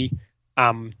usability,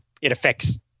 it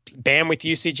affects bandwidth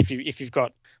usage if you've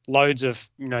got loads of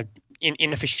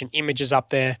inefficient images up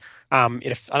there. I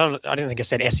don't think I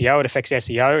said SEO. It affects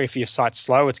SEO. If your site's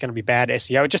slow, it's going to be bad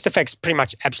SEO. It just affects pretty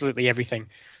much absolutely everything.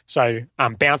 So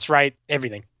bounce rate,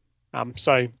 everything.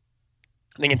 So I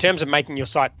think in terms of making your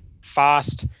site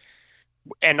fast,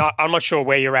 and I'm not sure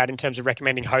where you're at in terms of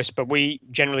recommending hosts, but we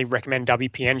generally recommend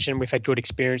WP Engine. We've had good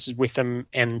experiences with them,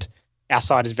 and our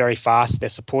site is very fast. Their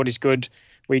support is good.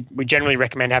 We generally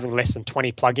recommend having less than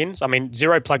 20 plugins. I mean,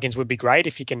 0 plugins would be great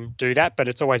if you can do that, but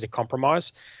it's always a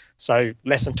compromise. So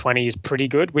less than 20 is pretty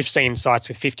good. We've seen sites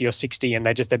with 50 or 60, and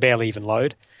they barely even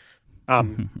load.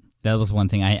 That was one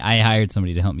thing. I hired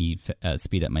somebody to help me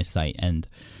speed up my site, and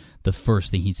the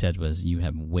first thing he said was, "You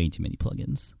have way too many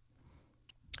plugins."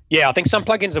 Yeah, I think some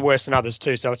plugins are worse than others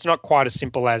too. So it's not quite as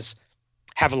simple as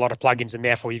have a lot of plugins and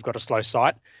therefore you've got a slow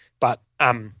site. But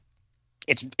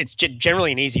it's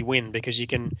generally an easy win, because you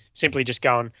can simply just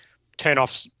go and turn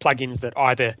off plugins that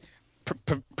either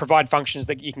provide functions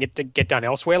that you can get done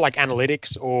elsewhere, like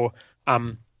analytics or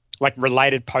like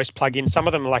related post plugins. Some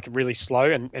of them are like really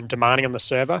slow and demanding on the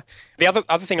server. The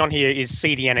other thing on here is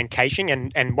CDN and caching,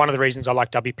 and one of the reasons I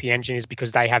like WP Engine is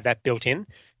because they have that built in.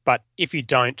 But if you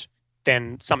don't,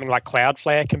 then something like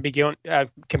Cloudflare can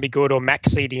be good, or Mac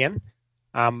CDN.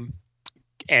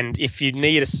 And if you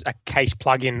need a cache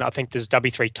plugin, I think there's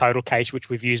W3 Total Cache, which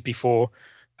we've used before.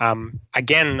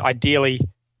 Again, ideally,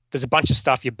 there's a bunch of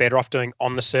stuff you're better off doing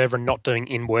on the server and not doing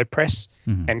in WordPress,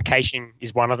 and caching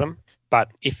is one of them. But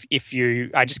if you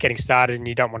are just getting started and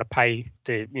you don't want to pay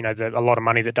a lot of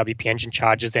money that WP Engine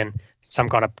charges, then some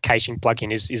kind of caching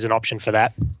plugin is an option for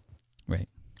that. Right.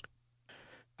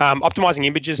 Optimizing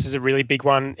images is a really big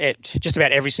one. Just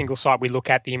about every single site we look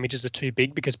at, the images are too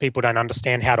big because people don't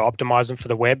understand how to optimize them for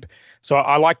the web. So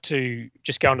I like to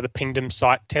just go into the Pingdom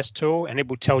site test tool, and it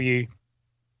will tell you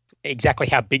exactly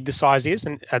how big the site is,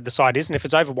 and if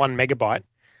it's over 1 megabyte,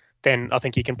 then I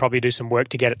think you can probably do some work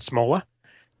to get it smaller.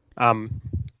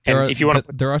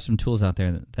 There are some tools out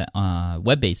there that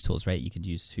web-based tools, right? You could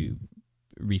use to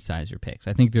resize your pics.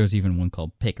 I think there's even one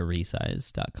called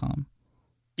pickaresize.com.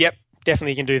 Yep.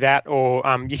 Definitely you can do that, or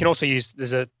you can also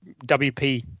there's a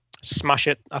WP Smush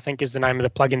It, I think is the name of the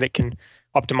plugin that can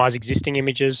optimize existing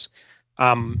images.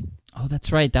 Oh,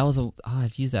 that's right.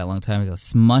 I've used that a long time ago.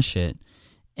 Smush It,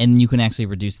 and you can actually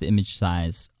reduce the image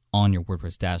size on your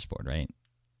WordPress dashboard, right?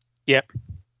 Yep.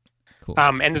 Cool.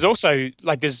 And there's also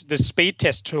there's speed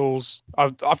test tools.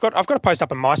 I've got a post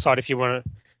up on my site if you want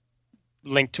to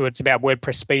link to it. It's about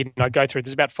WordPress speed, and I go through.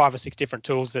 There's about 5 or 6 different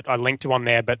tools that I link to on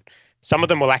there, but some of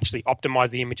them will actually optimize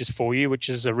the images for you, which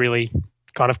is a really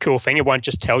kind of cool thing. It won't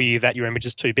just tell you that your image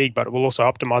is too big, but it will also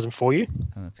optimize them for you.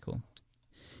 Oh, that's cool.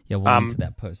 Yeah, we'll link to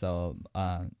that post. I'll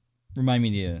remind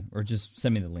me or just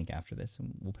send me the link after this,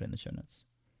 and we'll put it in the show notes.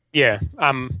 Yeah.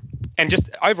 And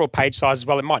just overall page size as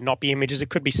well. It might not be images. It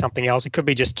could be something else. It could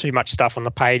be just too much stuff on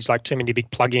the page, like too many big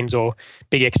plugins or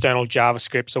big external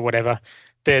JavaScripts or whatever.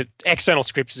 The external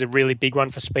scripts is a really big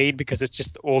one for speed, because it's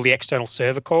just all the external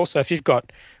server calls. So if you've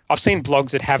got, I've seen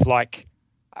blogs that have like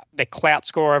their clout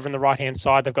score over on the right hand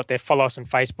side. They've got their follow us on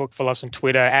Facebook, follow us on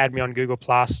Twitter, add me on Google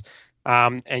Plus,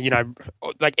 and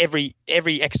like every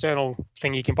external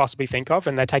thing you can possibly think of,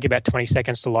 and they take about 20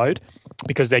 seconds to load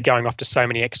because they're going off to so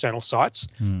many external sites.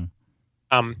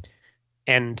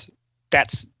 And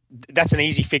that's an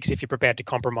easy fix if you're prepared to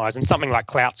compromise. And something like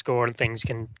clout score and things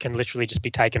can literally just be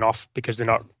taken off because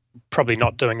they're probably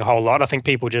not doing a whole lot. I think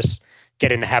people just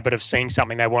get in the habit of seeing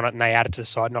something they want it and they add it to the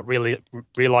site, not really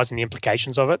realizing the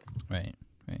implications of it. Right.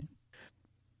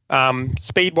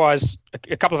 Speed-wise,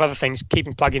 a couple of other things.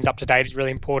 Keeping plugins up to date is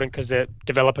really important because the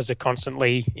developers are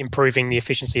constantly improving the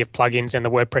efficiency of plugins and the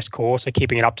WordPress core, so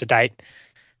keeping it up to date.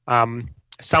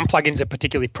 some plugins are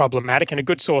particularly problematic, and a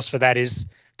good source for that is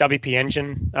WP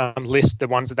Engine list the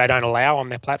ones that they don't allow on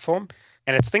their platform.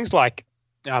 And it's things like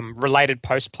related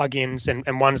post plugins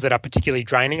and ones that are particularly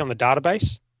draining on the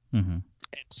database. Mm-hmm.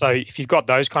 So if you've got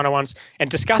those kind of ones, and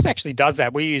Discuss actually does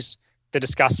that. We use the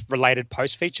Discuss related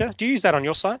post feature. Do you use that on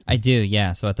your site? I do,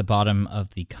 yeah. So at the bottom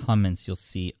of the comments, you'll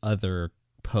see other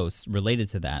posts related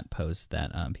to that post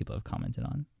that people have commented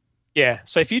on. Yeah.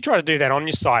 So if you try to do that on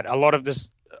your site, a lot of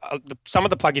this, some of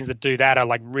the plugins that do that are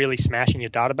like really smashing your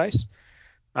database.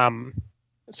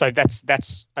 So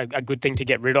that's a good thing to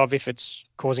get rid of if it's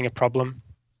causing a problem.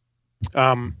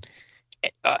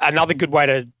 Another good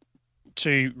way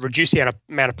to reduce the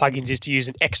amount of plugins is to use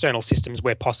external systems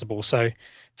where possible. So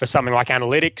for something like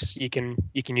analytics, you can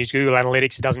use Google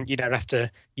Analytics. You don't have to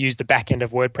use the back end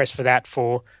of WordPress for that.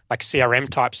 For like CRM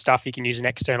type stuff, you can use an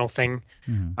external thing.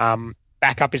 Mm-hmm.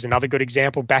 Backup is another good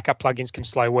example. Backup plugins can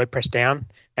slow WordPress down,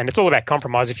 and it's all about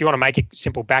compromise. If you want to make a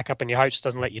simple backup and your host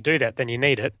doesn't let you do that, then you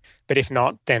need it. But if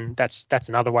not, then that's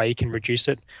another way you can reduce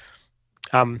it.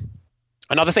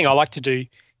 Another thing I like to do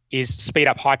is speed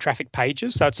up high traffic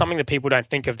pages. So it's something that people don't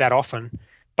think of that often,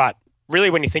 but really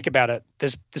when you think about it,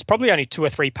 there's probably only 2 or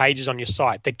 3 pages on your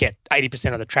site that get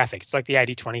 80% of the traffic. It's like the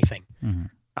 80-20 thing.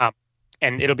 Mm-hmm.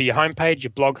 And it'll be your homepage,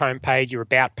 your blog homepage, your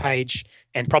about page,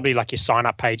 and probably like your sign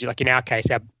up page. Like in our case,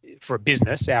 for a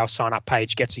business, our sign up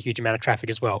page gets a huge amount of traffic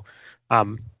as well.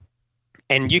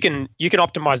 And you can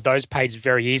optimize those pages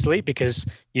very easily because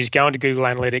you just go into Google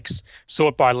Analytics,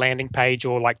 sort by landing page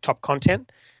or like top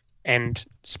content, and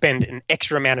spend an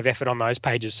extra amount of effort on those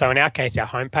pages. So in our case, our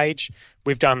homepage,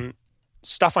 we've done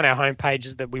stuff on our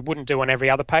homepages that we wouldn't do on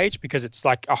every other page because it's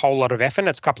like a whole lot of effort.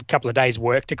 It's a couple of days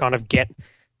work to kind of get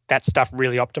that stuff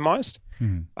really optimized.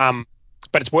 Mm-hmm.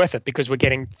 But it's worth it because we're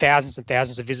getting thousands and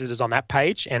thousands of visitors on that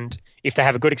page. And if they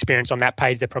have a good experience on that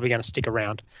page, they're probably going to stick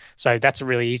around. So that's a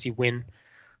really easy win.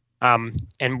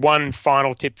 And one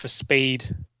final tip for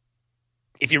speed,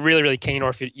 if you're really, really keen or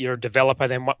if you're a developer,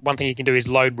 then one thing you can do is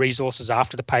load resources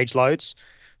after the page loads.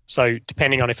 So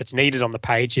depending on if it's needed on the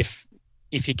page, if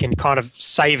you can kind of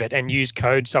save it and use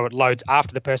code so it loads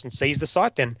after the person sees the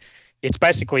site, then it's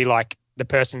basically like the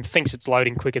person thinks it's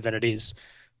loading quicker than it is.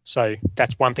 So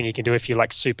that's one thing you can do if you're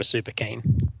like super, super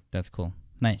keen. That's cool.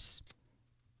 Nice.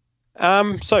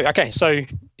 So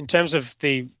in terms of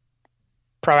the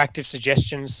proactive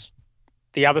suggestions,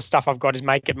 the other stuff I've got is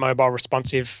make it mobile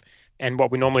responsive. And what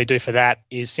we normally do for that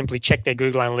is simply check their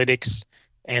Google Analytics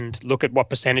and look at what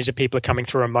percentage of people are coming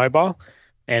through on mobile.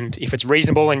 And if it's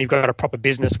reasonable and you've got a proper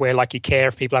business where like you care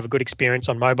if people have a good experience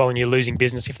on mobile and you're losing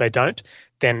business if they don't,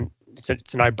 then it's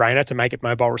a no-brainer to make it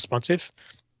mobile responsive.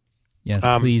 Yes,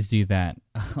 please do that.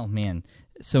 Oh man,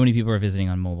 so many people are visiting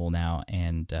on mobile now,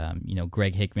 and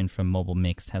Greg Hickman from Mobile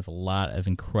Mix has a lot of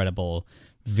incredible,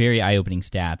 very eye-opening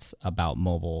stats about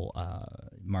mobile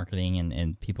marketing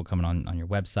and people coming on your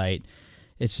website.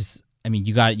 It's just, I mean,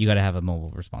 you got to have a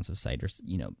mobile responsive site, or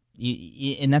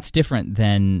and that's different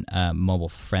than mobile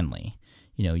friendly.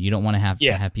 You don't want to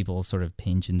have people sort of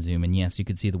pinch and zoom. And yes, you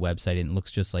could see the website and it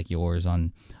looks just like yours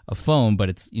on a phone, but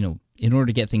it's, in order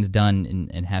to get things done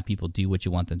and have people do what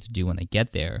you want them to do when they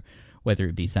get there, whether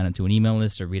it be sign up to an email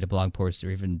list or read a blog post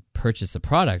or even purchase a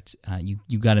product,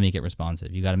 you got to make it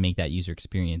responsive. You got to make that user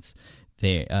experience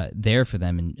there for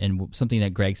them. And something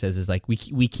that Greg says is like,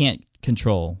 we can't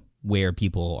control where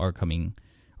people are coming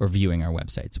or viewing our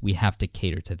websites. We have to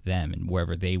cater to them and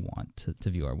wherever they want to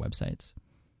view our websites.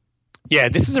 Yeah,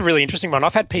 this is a really interesting one.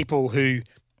 I've had people who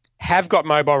have got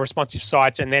mobile responsive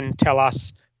sites and then tell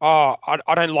us, I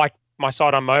don't like my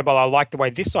site on mobile. I like the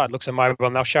way this site looks on mobile.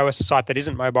 And they'll show us a site that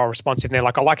isn't mobile responsive. And they're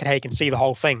like, I like it how you can see the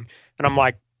whole thing. And I'm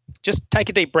like, just take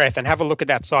a deep breath and have a look at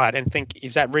that site and think,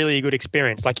 is that really a good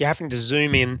experience? Like you're having to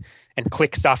zoom in and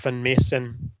click stuff and miss.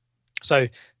 And so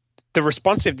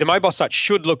the mobile site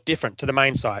should look different to the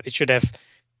main site. It should have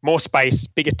more space,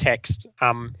 bigger text.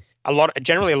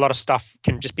 Generally a lot of stuff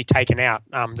can just be taken out.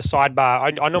 The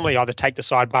sidebar, I normally either take the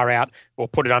sidebar out or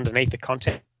put it underneath the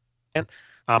content.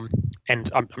 And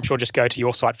I'm sure just go to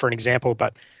your site for an example,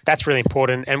 but that's really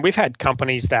important. And we've had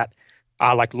companies that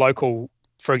are like local,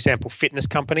 for example, fitness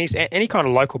companies, any kind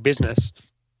of local business,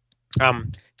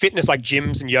 fitness like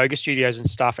gyms and yoga studios and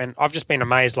stuff. And I've just been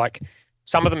amazed, like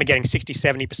some of them are getting 60,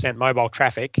 70% mobile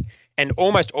traffic, and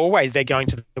almost always they're going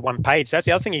to the one page. So that's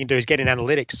the other thing you can do is get in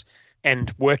analytics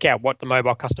and work out what the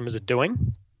mobile customers are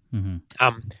doing.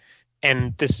 Mm-hmm.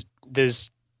 And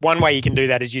there's one way you can do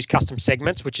that is use custom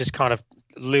segments, which is kind of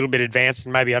a little bit advanced,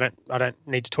 and maybe I don't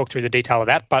need to talk through the detail of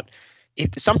that. But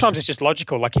sometimes it's just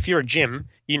logical. Like if you're a gym,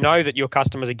 you know that your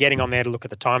customers are getting on there to look at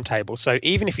the timetable. So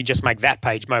even if you just make that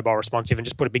page mobile responsive and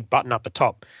just put a big button up the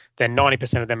top, then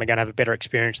 90% of them are going to have a better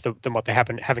experience than what they're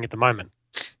having at the moment.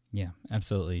 Yeah,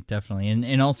 absolutely. Definitely.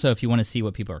 And also, if you want to see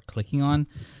what people are clicking on,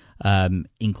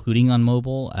 including on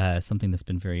mobile, something that's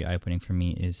been very eye-opening for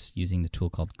me is using the tool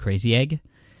called Crazy Egg,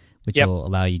 which will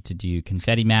allow you to do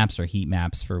confetti maps or heat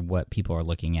maps for what people are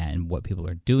looking at and what people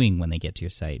are doing when they get to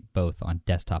your site, both on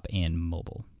desktop and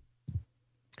mobile.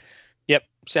 Yep,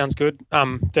 sounds good.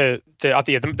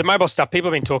 The mobile stuff, people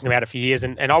have been talking about it for years,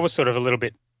 and I was sort of a little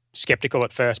bit skeptical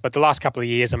at first, but the last couple of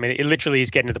years, I mean, it literally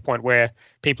is getting to the point where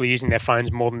people are using their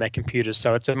phones more than their computers,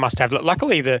 so it's a must-have.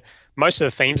 Luckily, most of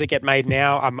the themes that get made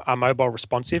now are mobile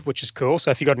responsive, which is cool.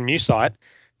 So if you've got a new site,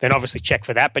 then obviously check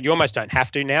for that, but you almost don't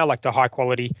have to now. Like the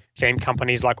high-quality theme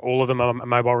companies, like all of them are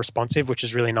mobile responsive, which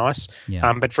is really nice.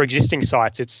 Yeah. But for existing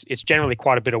sites, it's generally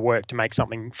quite a bit of work to make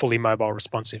something fully mobile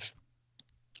responsive.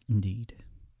 Indeed.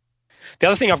 The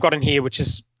other thing I've got in here, which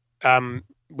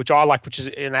I like, which is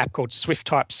an app called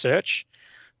SwiftType Search.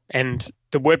 And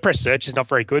the WordPress search is not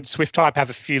very good. SwiftType have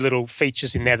a few little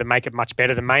features in there that make it much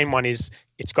better. The main one is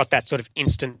it's got that sort of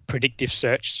instant predictive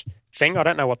search thing. I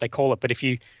don't know what they call it, but if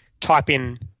you type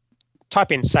in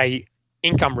say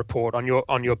income report on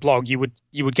your blog, you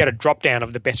would get a drop down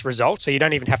of the best results. So you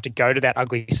don't even have to go to that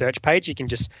ugly search page. You can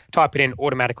just type it in,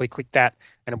 automatically click that,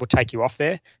 and it will take you off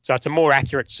there. So it's a more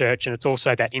accurate search, and it's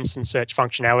also that instant search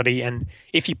functionality. And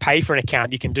if you pay for an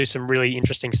account, you can do some really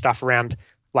interesting stuff around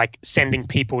like sending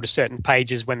people to certain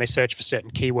pages when they search for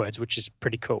certain keywords, which is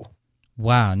pretty cool.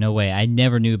 Wow, no way. I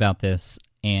never knew about this,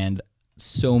 and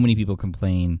so many people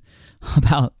complain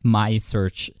about my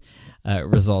search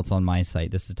results on my site.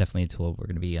 This is definitely a tool we're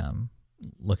going to be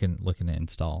looking to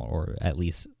install, or at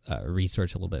least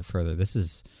research a little bit further. This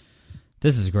is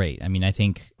great. I mean, I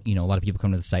think a lot of people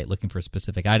come to the site looking for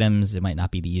specific items. It might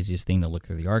not be the easiest thing to look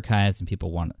through the archives, and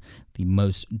people want the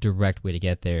most direct way to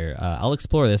get there. I'll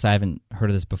explore this. I haven't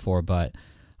heard of this before, but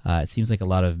it seems like a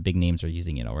lot of big names are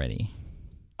using it already.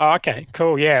 Oh, okay,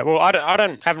 cool. Yeah. Well,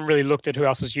 haven't really looked at who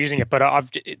else is using it, but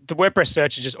the WordPress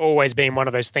search has just always been one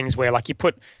of those things where like you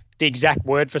put the exact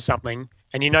word for something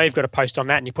and you've got to post on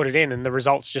that, and you put it in, and the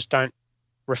results just don't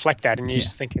reflect that, and you're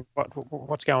just thinking,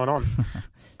 what's going on?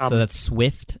 So that's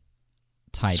SwiftType.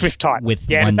 SwiftType with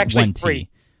it's actually one free. T.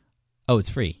 Oh, it's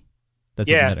free. That's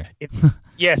even better.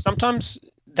 Sometimes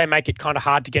they make it kind of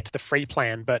hard to get to the free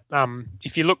plan, but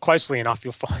if you look closely enough,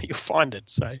 you'll find it.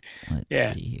 So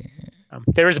Let's see here.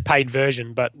 there is a paid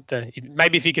version, but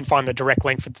maybe if you can find the direct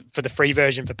link for the free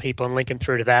version for people and link them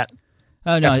through to that.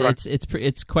 Oh no,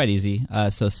 it's quite easy.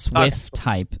 So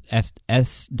SwiftType,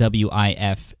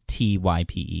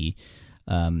 SWIFTYPE,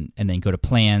 and then go to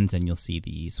plans, and you'll see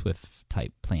the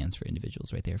SwiftType plans for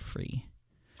individuals right there, free.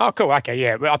 Oh, cool. Okay,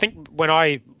 yeah. Well, I think when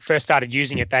I first started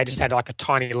using it, they just had like a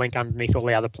tiny link underneath all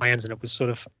the other plans, and it was sort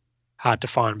of hard to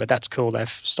find. But that's cool. They've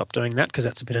stopped doing that because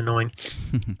that's a bit annoying.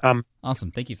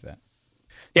 Awesome. Thank you for that.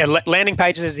 Yeah, landing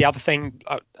pages is the other thing.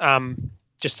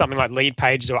 Just something like lead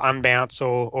pages or Unbounce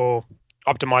or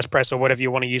Optimized Press or whatever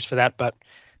you want to use for that. But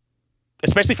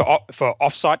especially for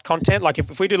offsite content, like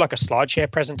if we do like a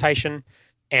SlideShare presentation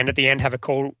and at the end have a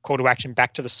call to action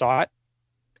back to the site,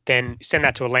 then send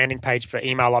that to a landing page for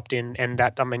email opt-in. And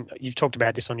that, I mean, you've talked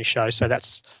about this on your show, so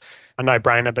that's a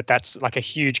no-brainer, but that's like a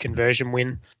huge conversion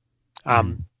win.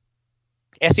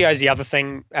 SEO is the other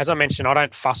thing. As I mentioned, I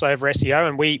don't fuss over SEO,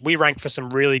 and we rank for some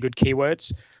really good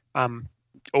keywords,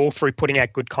 all through putting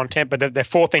out good content. But there are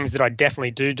four things that I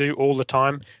definitely do all the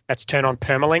time. That's turn on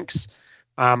permalinks.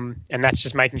 And that's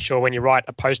just making sure when you write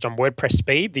a post on WordPress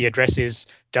speed, the address is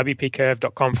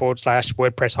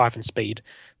wpcurve.com/WordPress-speed.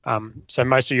 So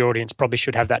most of your audience probably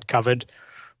should have that covered.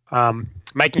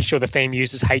 Making sure the theme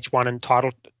uses H1 and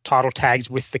title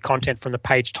tags with the content from the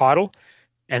page title.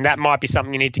 And that might be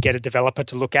something you need to get a developer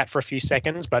to look at for a few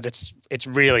seconds, but it's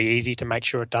really easy to make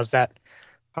sure it does that.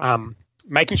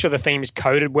 Making sure the theme is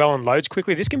coded well and loads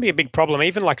quickly. This can be a big problem.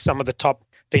 Even like some of the top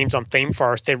themes on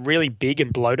ThemeForest, they're really big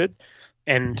and bloated,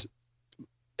 and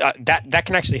that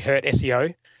can actually hurt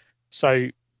SEO. So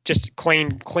just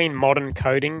clean modern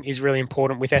coding is really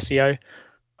important with SEO.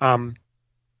 And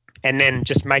then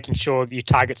just making sure you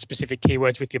target specific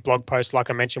keywords with your blog post, like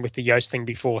I mentioned with the Yoast thing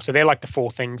before. So they're like the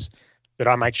four things that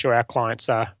I make sure our clients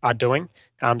are doing.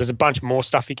 There's a bunch more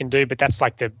stuff you can do, but that's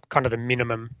like the kind of the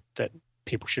minimum that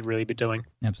people should really be doing.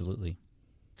 Absolutely.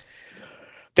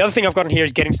 The other thing I've got in here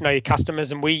is getting to know your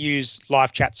customers, and we use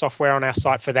live chat software on our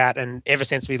site for that. And ever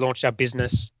since we launched our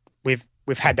business, we've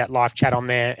had that live chat on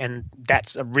there, and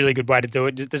that's a really good way to do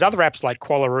it. There's other apps like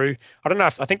Qualaroo.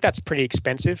 I think that's pretty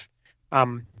expensive.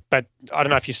 But I don't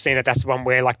know if you've seen it. That's the one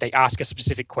where like they ask a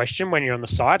specific question when you're on the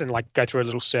site and like go through a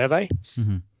little survey.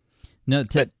 Mm-hmm. No,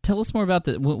 tell us more about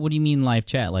what do you mean live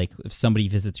chat? Like if somebody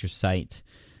visits your site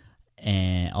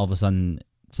and all of a sudden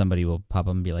somebody will pop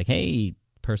up and be like, "Hey,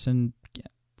 person,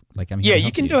 like I'm here." Yeah,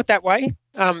 you can do it that way.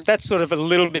 That's sort of a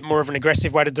little bit more of an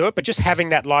aggressive way to do it, but just having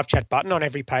that live chat button on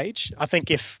every page, I think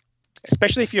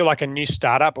especially if you're like a new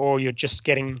startup or you're just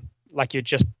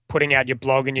putting out your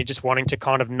blog and you're just wanting to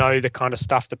kind of know the kind of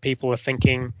stuff that people are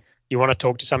thinking, you want to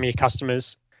talk to some of your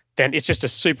customers, then it's just a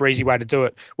super easy way to do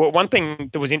it. Well, one thing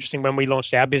that was interesting when we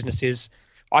launched our business is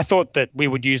I thought that we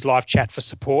would use live chat for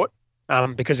support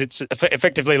because it's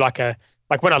effectively like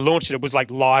when I launched it, it was like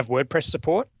live WordPress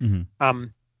support. Mm-hmm.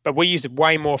 But we use it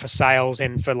way more for sales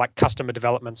and for like customer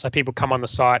development. So people come on the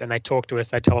site and they talk to us,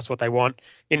 they tell us what they want.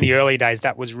 In the early days,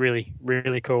 that was really,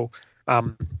 really cool.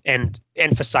 And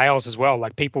for sales as well,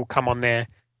 like people come on there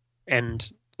and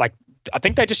like, I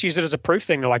think they just use it as a proof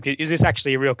thing. They're like, is this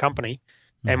actually a real company?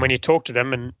 Mm-hmm. And when you talk to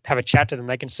them and have a chat to them,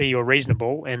 they can see you're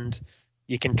reasonable and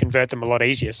you can convert them a lot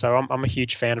easier. So I'm a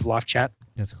huge fan of live chat.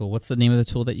 That's cool. What's the name of the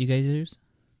tool that you guys use?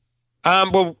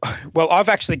 Well, I've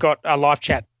actually got a live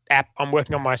chat app I'm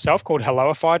working on myself called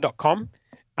helloify.com.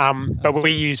 But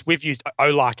we've used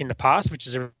Olark in the past, which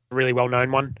is a really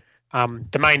well-known one.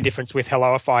 The main difference with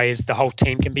Helloify is the whole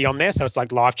team can be on there. So it's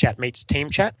like live chat meets team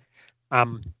chat.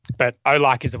 But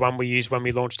Olark is the one we used when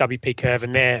we launched WP Curve,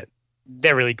 and they're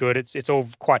really good. It's all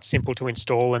quite simple to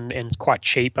install and it's quite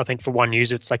cheap. I think for one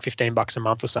user, it's like $15 a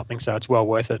month or something. So it's well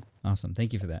worth it. Awesome.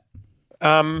 Thank you for that.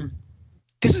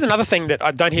 This is another thing that I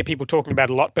don't hear people talking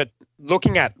about a lot, but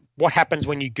looking at what happens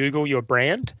when you Google your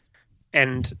brand.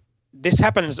 And this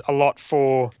happens a lot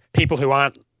for people who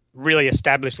aren't really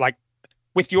established. Like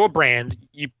with your brand,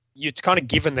 it's kind of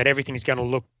given that everything's going to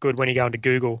look good when you go into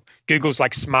Google. Google's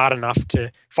like smart enough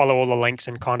to follow all the links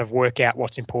and kind of work out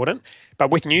what's important.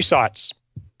 But with new sites,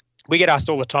 we get asked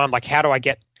all the time, like, how do I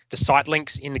get the site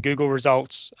links in the Google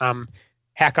results?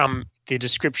 How come the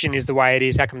description is the way it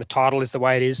is? How come the title is the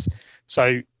way it is?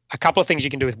 So a couple of things you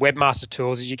can do with Webmaster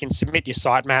Tools is you can submit your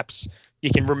sitemaps. You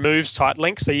can remove site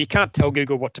links. So you can't tell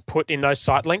Google what to put in those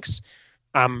site links,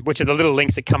 which are the little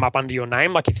links that come up under your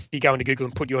name. Like if you go into Google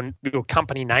and put your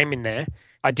company name in there,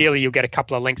 ideally you'll get a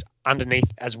couple of links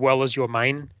underneath as well as your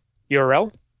main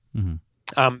URL. Mm-hmm.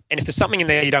 And if there's something in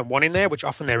there you don't want in there, which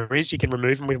often there is, you can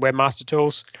remove them with Webmaster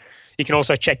Tools. You can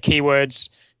also check keywords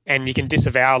and you can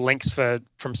disavow links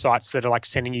from sites that are like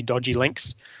sending you dodgy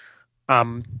links.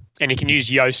 And you can use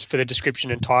Yoast for the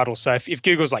description and title. So if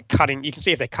Google's like cutting, you can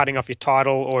see if they're cutting off your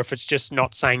title or if it's just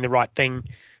not saying the right thing,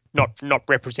 not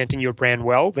representing your brand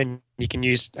well, then you can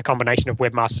use a combination of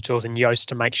Webmaster Tools and Yoast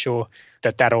to make sure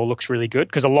that all looks really good.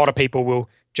 Because a lot of people will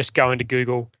just go into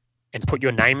Google and put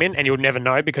your name in and you'll never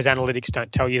know because analytics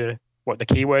don't tell you what the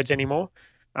keywords anymore.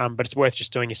 But it's worth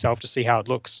just doing yourself to see how it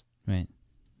looks. Right.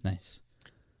 Nice.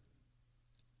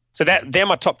 So they're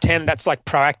my top 10. That's like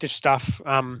proactive stuff.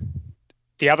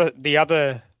 The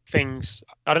other things,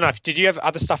 I don't know. Did you have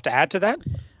other stuff to add to that?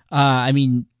 I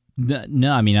mean,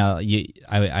 no. I mean,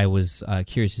 I was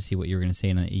curious to see what you were going to say,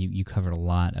 and you covered a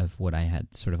lot of what I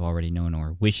had sort of already known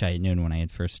or wish I had known when I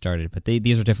had first started. But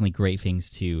these are definitely great things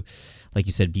to, like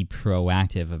you said, be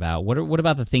proactive about. What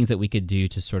about the things that we could do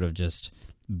to sort of just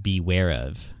beware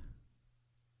of?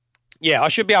 Yeah, I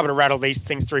should be able to rattle these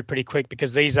things through pretty quick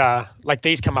because these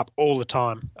come up all the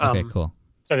time. Okay, cool.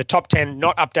 So the top 10,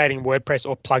 not updating WordPress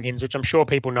or plugins, which I'm sure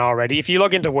people know already. If you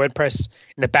log into WordPress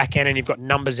in the back end and you've got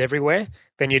numbers everywhere,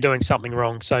 then you're doing something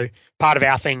wrong. So part of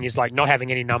our thing is like not having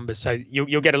any numbers. So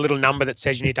you'll get a little number that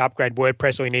says you need to upgrade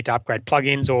WordPress or you need to upgrade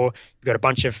plugins or you've got a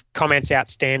bunch of comments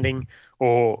outstanding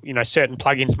or, certain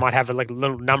plugins might have a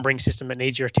little numbering system that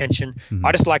needs your attention. Mm-hmm.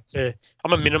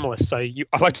 I'm a minimalist. So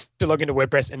I like to log into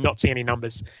WordPress and not see any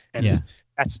numbers. And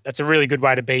that's a really good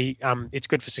way to be. It's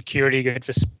good for security, good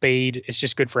for speed. It's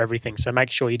just good for everything. So make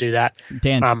sure you do that.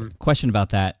 Dan, question about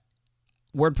that.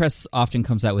 WordPress often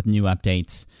comes out with new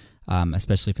updates,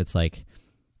 especially if it's like,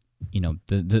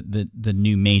 the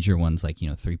new major ones like,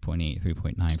 3.8,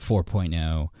 3.9,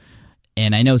 4.0.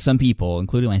 And I know some people,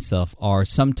 including myself, are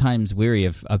sometimes weary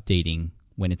of updating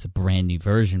when it's a brand new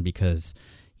version because,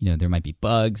 there might be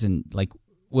bugs and like,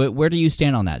 where do you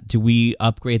stand on that? Do we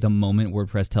upgrade the moment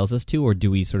WordPress tells us to, or do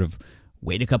we sort of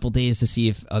wait a couple days to see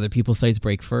if other people's sites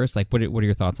break first? Like, what are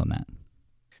your thoughts on that?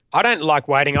 I don't like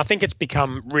waiting. I think it's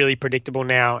become really predictable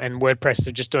now, and WordPress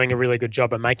are just doing a really good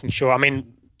job of making sure. I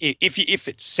mean, if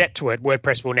it's set to it,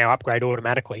 WordPress will now upgrade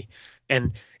automatically.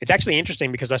 And it's actually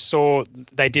interesting because I saw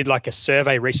they did like a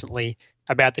survey recently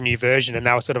about the new version, and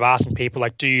they were sort of asking people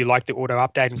like, do you like the auto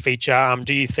updating feature?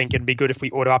 Do you think it'd be good if we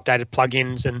auto updated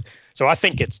plugins? And so I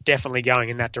think it's definitely going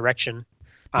in that direction.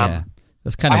 Yeah,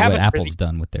 that's kind of what Apple's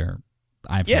done with their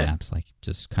iPhone apps, like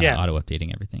just kind of auto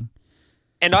updating everything.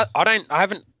 And I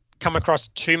haven't come across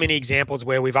too many examples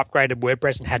where we've upgraded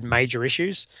WordPress and had major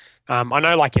issues. I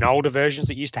know like in older versions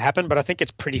it used to happen, but I think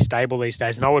it's pretty stable these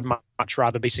days, and I would much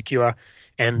rather be secure.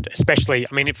 And especially,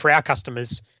 I mean, for our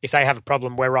customers, if they have a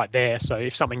problem, we're right there. So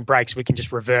if something breaks, we can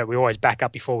just revert. We always back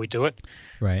up before we do it.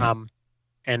 Right.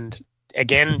 And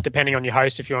again, depending on your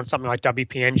host, if you're on something like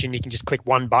WP Engine, you can just click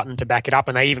one button to back it up,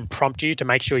 and they even prompt you to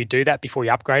make sure you do that before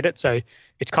you upgrade it. So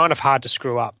it's kind of hard to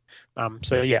screw up.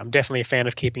 So yeah, I'm definitely a fan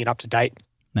of keeping it up to date.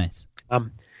 Nice.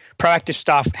 Proactive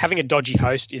stuff. Having a dodgy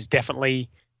host is definitely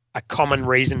a common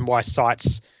reason why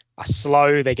sites are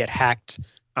slow. They get hacked.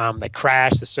 They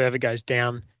crash. The server goes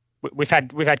down. We've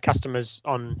had customers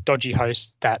on dodgy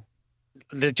hosts that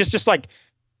just like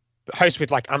hosts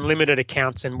with like unlimited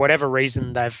accounts, and whatever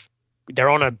reason they're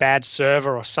on a bad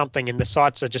server or something, and the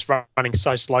sites are just running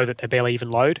so slow that they barely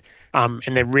even load. And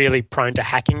they're really prone to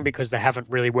hacking because they haven't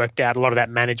really worked out a lot of that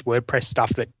managed WordPress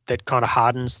stuff that kind of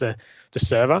hardens the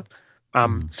server.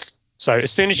 So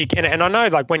as soon as you can, and I know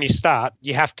like when you start,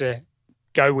 you have to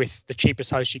go with the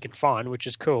cheapest host you can find, which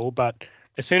is cool. But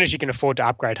as soon as you can afford to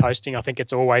upgrade hosting, I think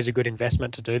it's always a good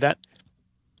investment to do that.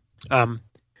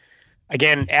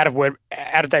 Again, out of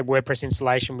date WordPress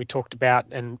installation we talked about,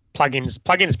 and plugins.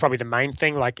 Plugins is probably the main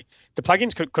thing. Like the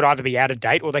plugins could either be out of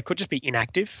date or they could just be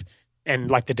inactive, and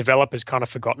like the developers kind of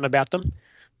forgotten about them.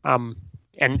 And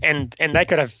they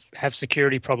could have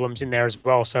security problems in there as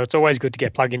well. So it's always good to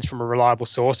get plugins from a reliable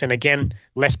source. And again,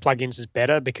 less plugins is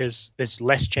better because there's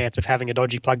less chance of having a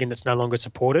dodgy plugin that's no longer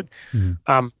supported.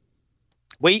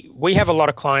 We have a lot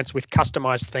of clients with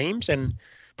customized themes, and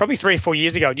probably 3 or 4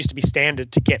 years ago, it used to be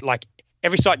standard to get like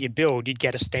every site you build, you'd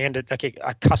get a standard, like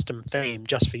a custom theme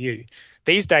just for you.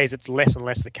 These days, it's less and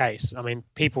less the case. I mean,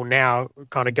 people now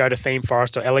kind of go to Theme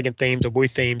Forest or Elegant Themes or Woo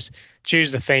Themes,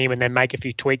 choose the theme, and then make a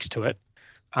few tweaks to it.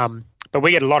 But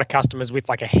we get a lot of customers with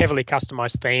like a heavily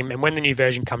customized theme, and when the new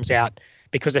version comes out,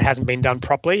 because it hasn't been done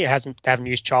properly, they haven't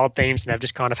used child themes and they've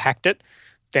just kind of hacked it,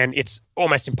 then it's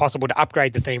almost impossible to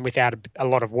upgrade the theme without a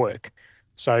lot of work.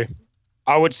 So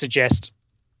I would suggest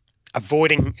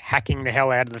avoiding hacking the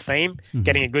hell out of the theme,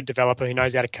 getting a good developer who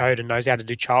knows how to code and knows how to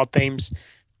do child themes,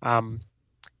 and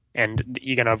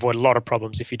you're going to avoid a lot of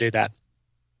problems if you do that.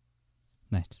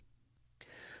 Nice.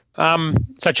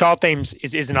 So child themes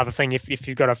is another thing. If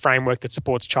you've got a framework that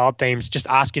supports child themes, just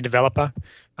ask your developer.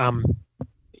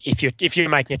 If you're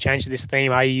making a change to this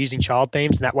theme, are you using child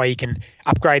themes? And that way you can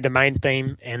upgrade the main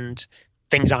theme and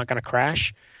things aren't going to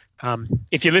crash.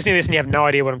 If you're listening to this and you have no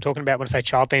idea what I'm talking about when I say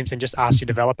child themes, then just ask your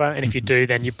developer. And if you do,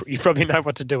 then you probably know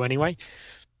what to do anyway.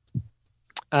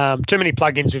 Too many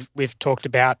plugins we've talked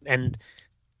about, and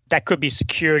that could be a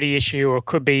security issue, or it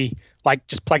could be like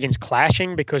just plugins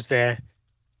clashing because they're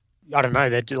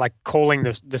like calling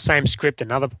the same script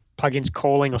another plugin's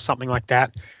calling or something like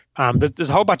that. There's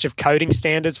a whole bunch of coding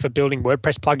standards for building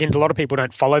WordPress plugins. A lot of people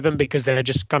don't follow them because they're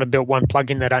just kind of built one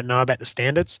plugin. They don't know about the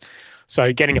standards.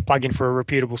 So getting a plugin for a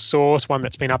reputable source, one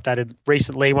that's been updated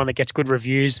recently, one that gets good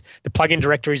reviews. The plugin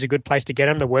directory is a good place to get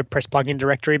them, the WordPress plugin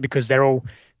directory, because they're all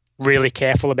really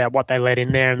careful about what they let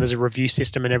in there, and there's a review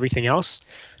system and everything else.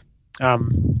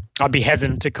 I'd be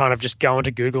hesitant to kind of just go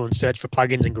into Google and search for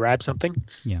plugins and grab something.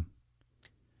 Yeah.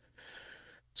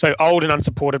 So old and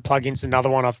unsupported plugins is another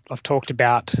one I've talked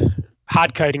about.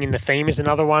 Hard coding in the theme is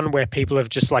another one where people have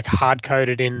just like hard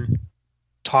coded in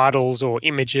titles or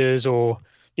images, or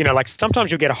like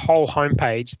sometimes you'll get a whole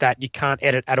homepage that you can't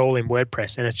edit at all in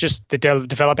WordPress, and it's just the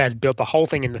developer has built the whole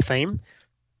thing in the theme,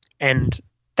 and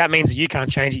that means that you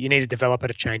can't change it. You need a developer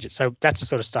to change it. So that's the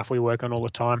sort of stuff we work on all the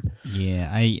time.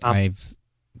 Yeah, I've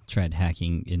tried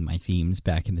hacking in my themes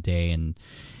back in the day, and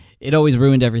it always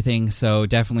ruined everything, so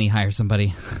definitely hire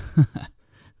somebody.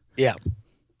 Yeah.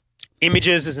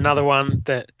 Images is another one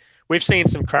that we've seen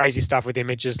some crazy stuff with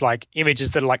images, like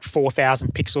images that are like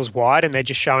 4,000 pixels wide, and they're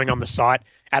just showing on the site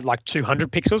at like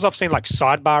 200 pixels. I've seen like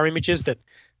sidebar images that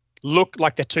look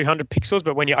like they're 200 pixels,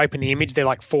 but when you open the image, they're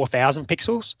like 4,000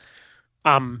 pixels.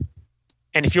 And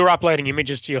if you're uploading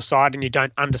images to your site and you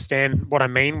don't understand what I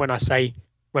mean when I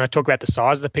talk about the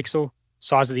size of the pixel,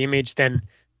 size of the image, then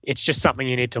it's just something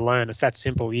you need to learn. It's that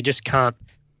simple. You just can't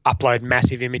upload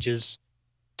massive images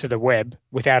to the web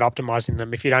without optimizing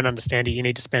them. If you don't understand it, you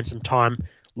need to spend some time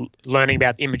learning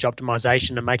about image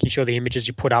optimization and making sure the images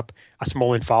you put up are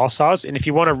small in file size. And if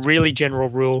you want a really general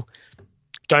rule,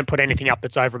 don't put anything up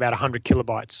that's over about 100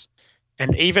 kilobytes.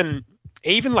 And even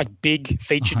like big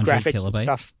featured graphics kilobytes? and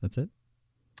stuff. That's it?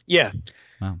 Yeah.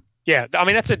 Wow. Yeah, I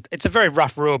mean it's a very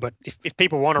rough rule, but if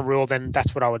people want a rule, then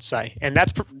that's what I would say, and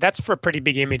that's for a pretty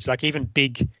big image. Like even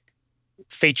big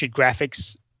featured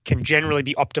graphics can generally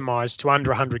be optimized to under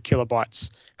 100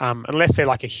 kilobytes, unless they're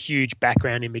like a huge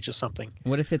background image or something.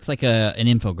 What if it's like an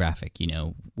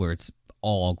infographic, where it's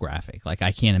all graphic? Like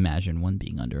I can't imagine one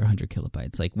being under 100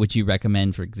 kilobytes. Like would you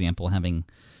recommend, for example, having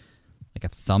like a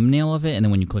thumbnail of it, and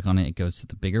then when you click on it, it goes to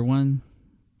the bigger one?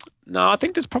 No, I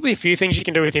think there's probably a few things you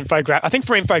can do with I think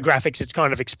for infographics, it's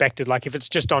kind of expected. Like if it's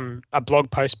just on a blog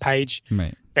post page,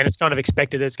 right, then it's kind of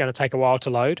expected that it's going to take a while to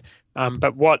load.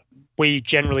 But what we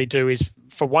generally do is,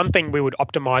 for one thing, we would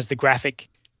optimize the graphic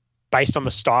based on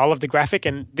the style of the graphic.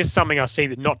 And this is something I see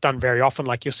that not done very often.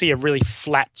 Like you'll see a really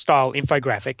flat style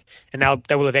infographic, and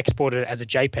they will have exported it as a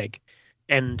JPEG.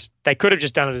 And they could have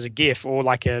just done it as a GIF or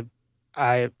like a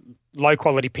low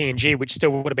quality PNG, which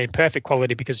still would have been perfect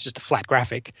quality because it's just a flat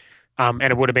graphic, and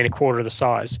it would have been a quarter of the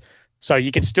size. So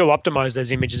you can still optimize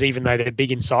those images even though they're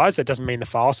big in size. That doesn't mean the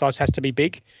file size has to be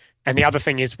big. And the other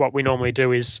thing is, what we normally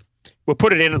do is we'll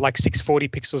put it in at like 640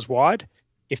 pixels wide,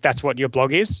 if that's what your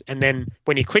blog is. And then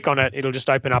when you click on it, it'll just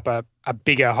open up a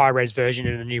bigger high-res version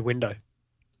in a new window.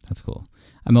 That's cool.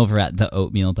 I'm over at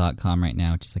theoatmeal.com right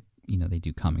now, which is like, they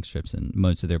do comic strips, and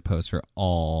most of their posts are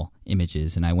all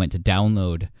images. And I went to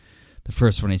download the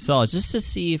first one I saw just to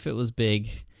see if it was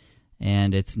big,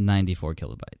 and it's 94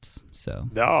 kilobytes. So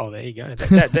there you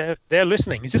go. They're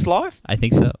listening. Is this live? I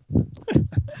think so.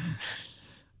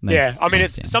 Nice, yeah, I mean,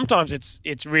 nice, sometimes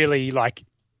it's really like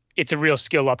it's a real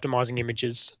skill optimizing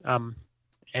images,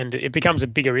 and it becomes a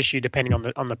bigger issue depending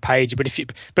on the page.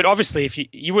 But obviously, if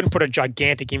you wouldn't put a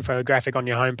gigantic infographic on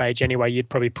your homepage anyway, you'd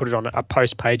probably put it on a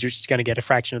post page, which is going to get a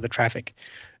fraction of the traffic.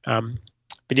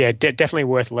 But yeah, definitely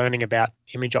worth learning about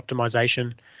image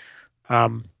optimization.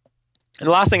 And the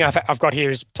last thing I've got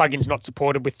here is plugins not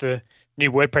supported with the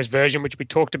new WordPress version, which we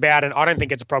talked about. And I don't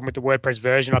think it's a problem with the WordPress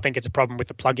version. I think it's a problem with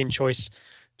the plugin choice.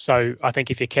 So I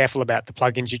think if you're careful about the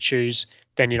plugins you choose,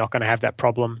 then you're not going to have that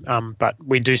problem. But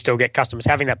we do still get customers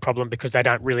having that problem because they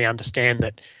don't really understand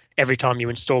that every time you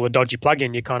install a dodgy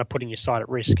plugin, you're kind of putting your site at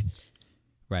risk.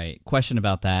 Right. Question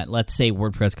about that. Let's say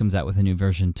WordPress comes out with a new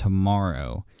version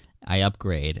tomorrow. I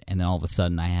upgrade, and then all of a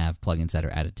sudden I have plugins that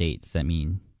are out of date. Does that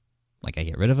mean like I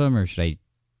get rid of them, or should I,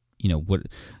 what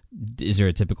is there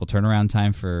a typical turnaround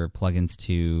time for plugins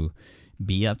to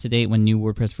be up to date when new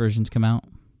WordPress versions come out?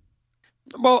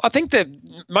 Well, I think that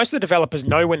most of the developers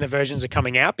know when the versions are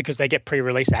coming out because they get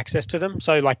pre-release access to them.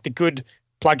 So like the good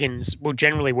plugins will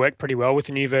generally work pretty well with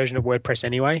the new version of WordPress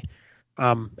anyway.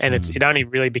 It only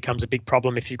really becomes a big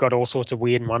problem if you've got all sorts of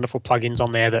weird and wonderful plugins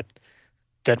on there that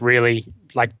really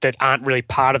that aren't really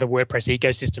part of the WordPress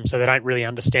ecosystem, so they don't really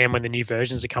understand when the new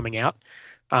versions are coming out.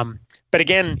 But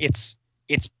again, it's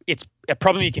a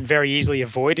problem you can very easily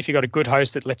avoid if you've got a good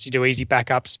host that lets you do easy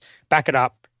backups, back it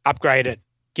up, upgrade it,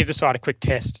 give the site a quick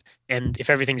test, and if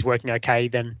everything's working okay,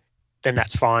 then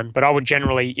that's fine. But I would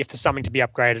generally, if there's something to be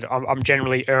upgraded, I'm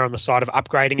generally err on the side of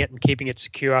upgrading it and keeping it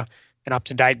secure and up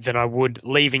to date than I would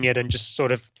leaving it and just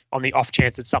sort of on the off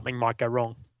chance that something might go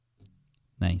wrong.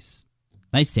 Nice,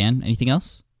 Dan. Anything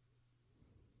else?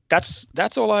 That's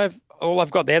all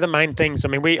I've got. They're the main things. I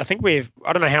mean,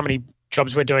 I don't know how many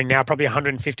jobs we're doing now, probably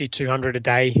 150, 200 a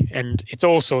day, and it's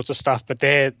all sorts of stuff. But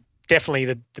they're definitely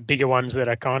the bigger ones that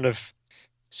are kind of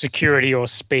security or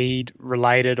speed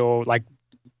related, or like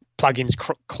plugins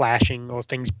clashing or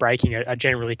things breaking are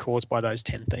generally caused by those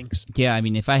 10 things. Yeah, I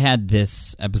mean, if I had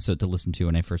this episode to listen to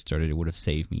when I first started, it would have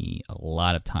saved me a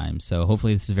lot of time. So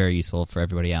hopefully this is very useful for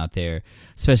everybody out there,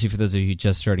 especially for those of you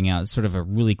just starting out. It's sort of a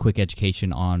really quick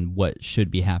education on what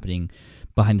should be happening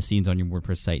behind the scenes on your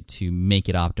WordPress site to make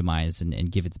it optimized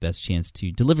and give it the best chance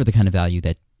to deliver the kind of value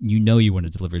that you want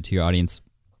to deliver to your audience.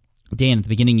 Dan, at the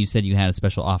beginning you said you had a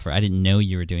special offer. I didn't know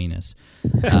you were doing this,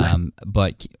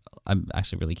 but I'm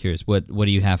actually really curious. What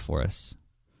do you have for us?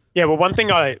 Yeah, well, one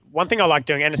thing I like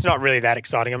doing, and it's not really that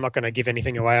exciting. I'm not going to give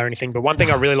anything away or anything, but one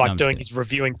thing I really like doing is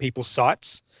reviewing people's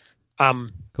sites.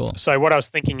 Cool. So what I was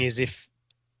thinking is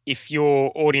if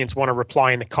your audience want to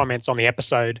reply in the comments on the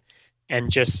episode and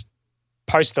just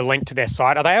post the link to their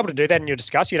site, are they able to do that in your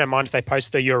Discuss? You don't mind if they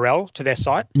post the URL to their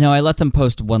site? No, I let them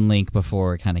post one link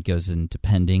before it kind of goes into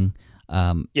pending.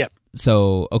 Yep.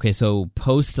 So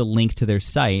post a link to their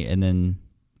site and then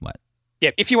what?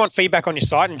 Yeah, if you want feedback on your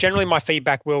site, and generally my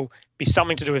feedback will be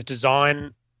something to do with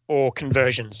design or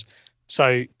conversions.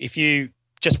 So if you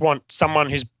just want someone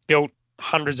who's built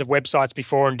hundreds of websites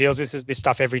before and deals with this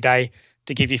stuff every day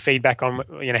to give you feedback on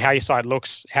how your site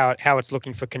looks, how it's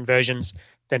looking for conversions,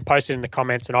 then post it in the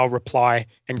comments and I'll reply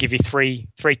and give you three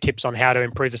tips on how to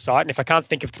improve the site. And if I can't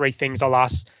think of 3 things, I'll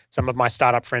ask some of my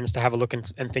startup friends to have a look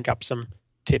and think up some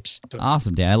tips.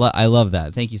 Awesome, Dan. I love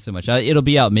that. Thank you so much. It'll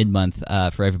be out mid-month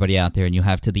for everybody out there, and you'll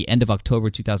have to the end of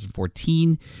October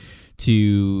 2014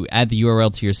 to add the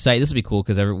URL to your site. This will be cool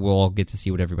because we'll all get to see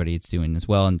what everybody is doing as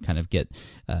well and kind of get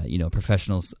a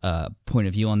professional's point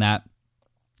of view on that.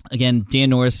 Again,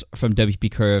 Dan Norris from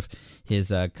WP Curve.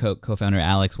 His co-founder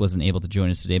Alex wasn't able to join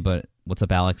us today, but what's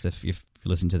up, Alex? If you're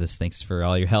listening to this, thanks for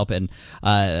all your help. And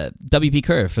WP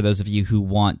Curve, for those of you who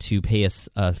want to pay us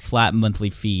a flat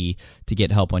monthly fee to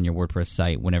get help on your WordPress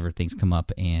site whenever things come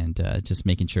up and just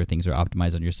making sure things are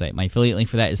optimized on your site. My affiliate link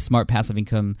for that is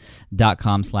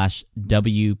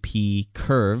smartpassiveincome.com/WP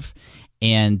Curve.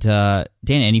 And Dan,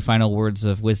 any final words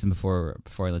of wisdom before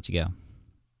I let you go?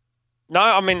 No,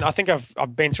 I mean, I think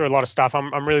I've been through a lot of stuff.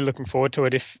 I'm really looking forward to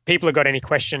it. If people have got any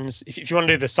questions, if you want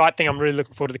to do the site thing, I'm really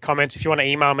looking forward to the comments. If you want to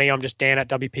email me, I'm just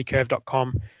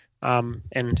dan@wpcurve.com.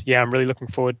 And yeah, I'm really looking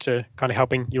forward to kind of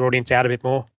helping your audience out a bit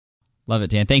more. Love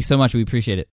it, Dan. Thanks so much. We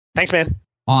appreciate it. Thanks, man.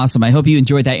 Awesome. I hope you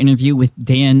enjoyed that interview with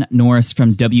Dan Norris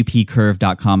from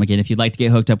WPCurve.com. Again, if you'd like to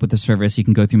get hooked up with the service, you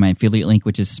can go through my affiliate link,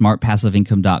 which is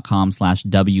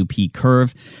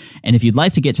smartpassiveincome.com/WPCurve. And if you'd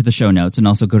like to get to the show notes and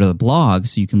also go to the blog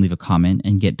so you can leave a comment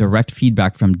and get direct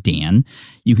feedback from Dan,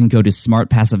 you can go to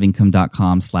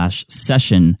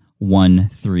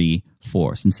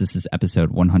smartpassiveincome.com/session134, since this is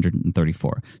episode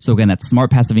 134. So again, that's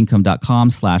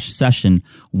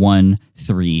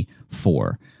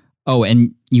smartpassiveincome.com/session134. Oh,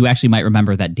 and you actually might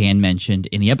remember that Dan mentioned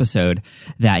in the episode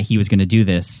that he was going to do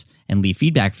this and leave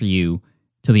feedback for you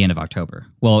till the end of October.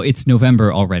 Well, it's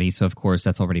November already, so of course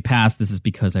that's already passed. This is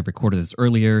because I recorded this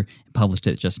earlier and published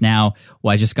it just now.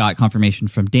 Well, I just got confirmation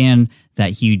from Dan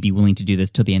that he would be willing to do this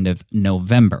till the end of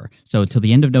November. So till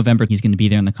the end of November, he's going to be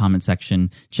there in the comment section.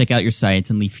 Check out your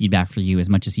sites and leave feedback for you as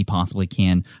much as he possibly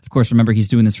can. Of course, remember, he's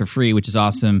doing this for free, which is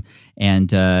awesome. And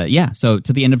so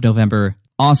till the end of November.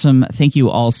 Awesome. Thank you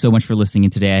all so much for listening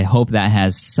in today. I hope that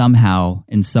has somehow,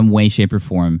 in some way, shape, or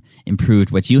form,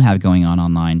 improved what you have going on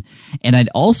online. And I'd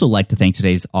also like to thank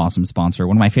today's awesome sponsor,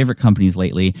 one of my favorite companies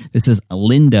lately. This is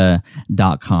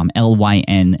lynda.com,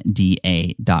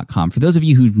 Lynda.com. For those of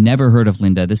you who've never heard of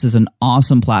Lynda, this is an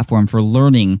awesome platform for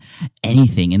learning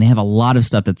anything. And they have a lot of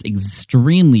stuff that's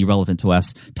extremely relevant to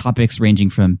us, topics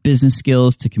ranging from business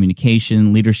skills to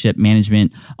communication, leadership,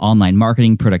 management, online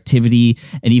marketing, productivity,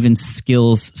 and even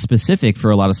skills specific for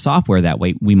a lot of software that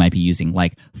we might be using,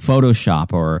 like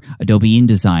Photoshop or Adobe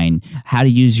InDesign, how to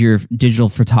use your digital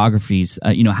photographies,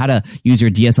 how to use your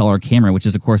DSLR camera, which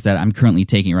is a course that I'm currently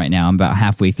taking right now. I'm about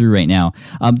halfway through right now.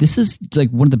 This is like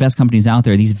one of the best companies out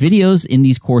there. These videos in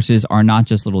these courses are not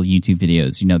just little YouTube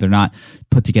videos. They're not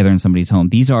put together in somebody's home.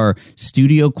 These are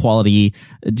studio quality,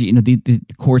 the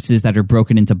courses that are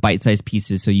broken into bite-sized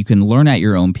pieces so you can learn at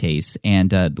your own pace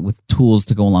and with tools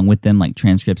to go along with them, like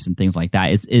transcripts and things like that.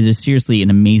 It is seriously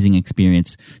an amazing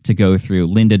experience to go through.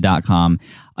 Lynda.com,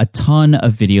 a ton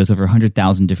of videos, over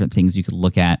 100,000 different things you could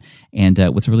look at. And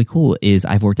what's really cool is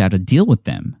I've worked out a deal with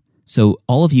them. So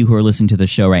all of you who are listening to the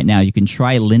show right now, you can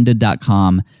try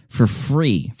lynda.com for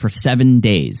free for 7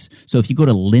 days. So if you go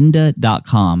to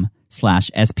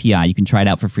lynda.com/SPI, you can try it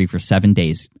out for free for 7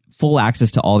 days. Full access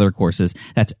to all their courses.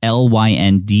 That's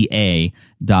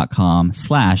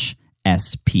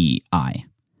lynda.com/SPI.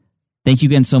 Thank you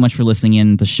again so much for listening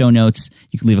in. The show notes,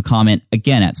 you can leave a comment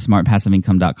again at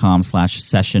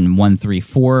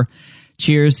smartpassiveincome.com/session134.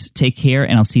 Cheers, take care,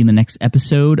 and I'll see you in the next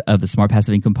episode of the Smart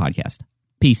Passive Income Podcast.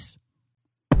 Peace.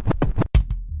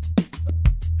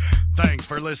 Thanks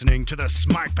for listening to the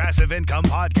Smart Passive Income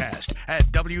Podcast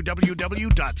at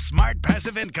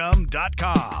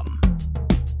www.smartpassiveincome.com.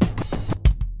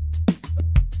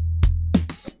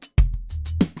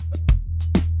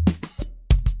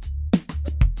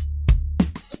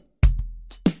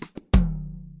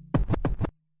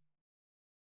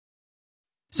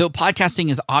 So podcasting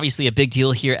is obviously a big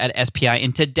deal here at SPI,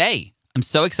 and today I'm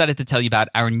so excited to tell you about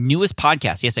our newest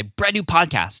podcast. Yes, a brand new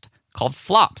podcast called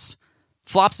Flops.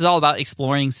 Flops is all about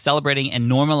exploring, celebrating,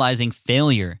 and normalizing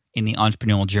failure in the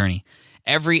entrepreneurial journey.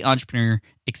 Every entrepreneur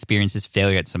experiences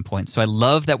failure at some point, so I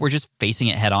love that we're just facing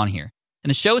it head on here. And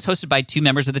the show is hosted by 2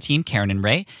 members of the team, Karen and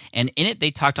Ray, and in it they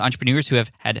talk to entrepreneurs who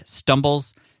have had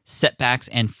stumbles, setbacks,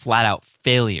 and flat-out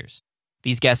failures.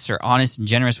 These guests are honest and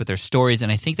generous with their stories,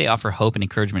 and I think they offer hope and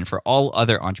encouragement for all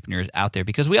other entrepreneurs out there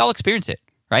because we all experience it,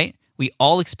 right? We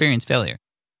all experience failure.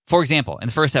 For example, in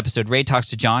the first episode, Ray talks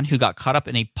to John, who got caught up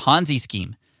in a Ponzi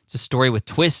scheme. It's a story with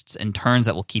twists and turns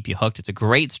that will keep you hooked. It's a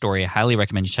great story. I highly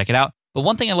recommend you check it out. But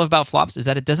one thing I love about Flops is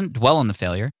that it doesn't dwell on the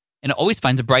failure. and it always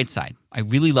finds a bright side. I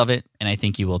really love it, and I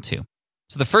think you will too.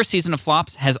 So the first season of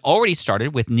Flops has already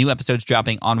started with new episodes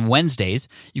dropping on Wednesdays.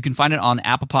 You can find it on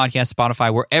Apple Podcasts,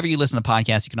 Spotify, wherever you listen to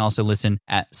podcasts. You can also listen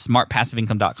at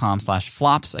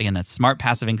smartpassiveincome.com/flops. Again, that's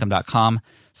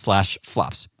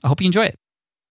smartpassiveincome.com/flops. I hope you enjoy it.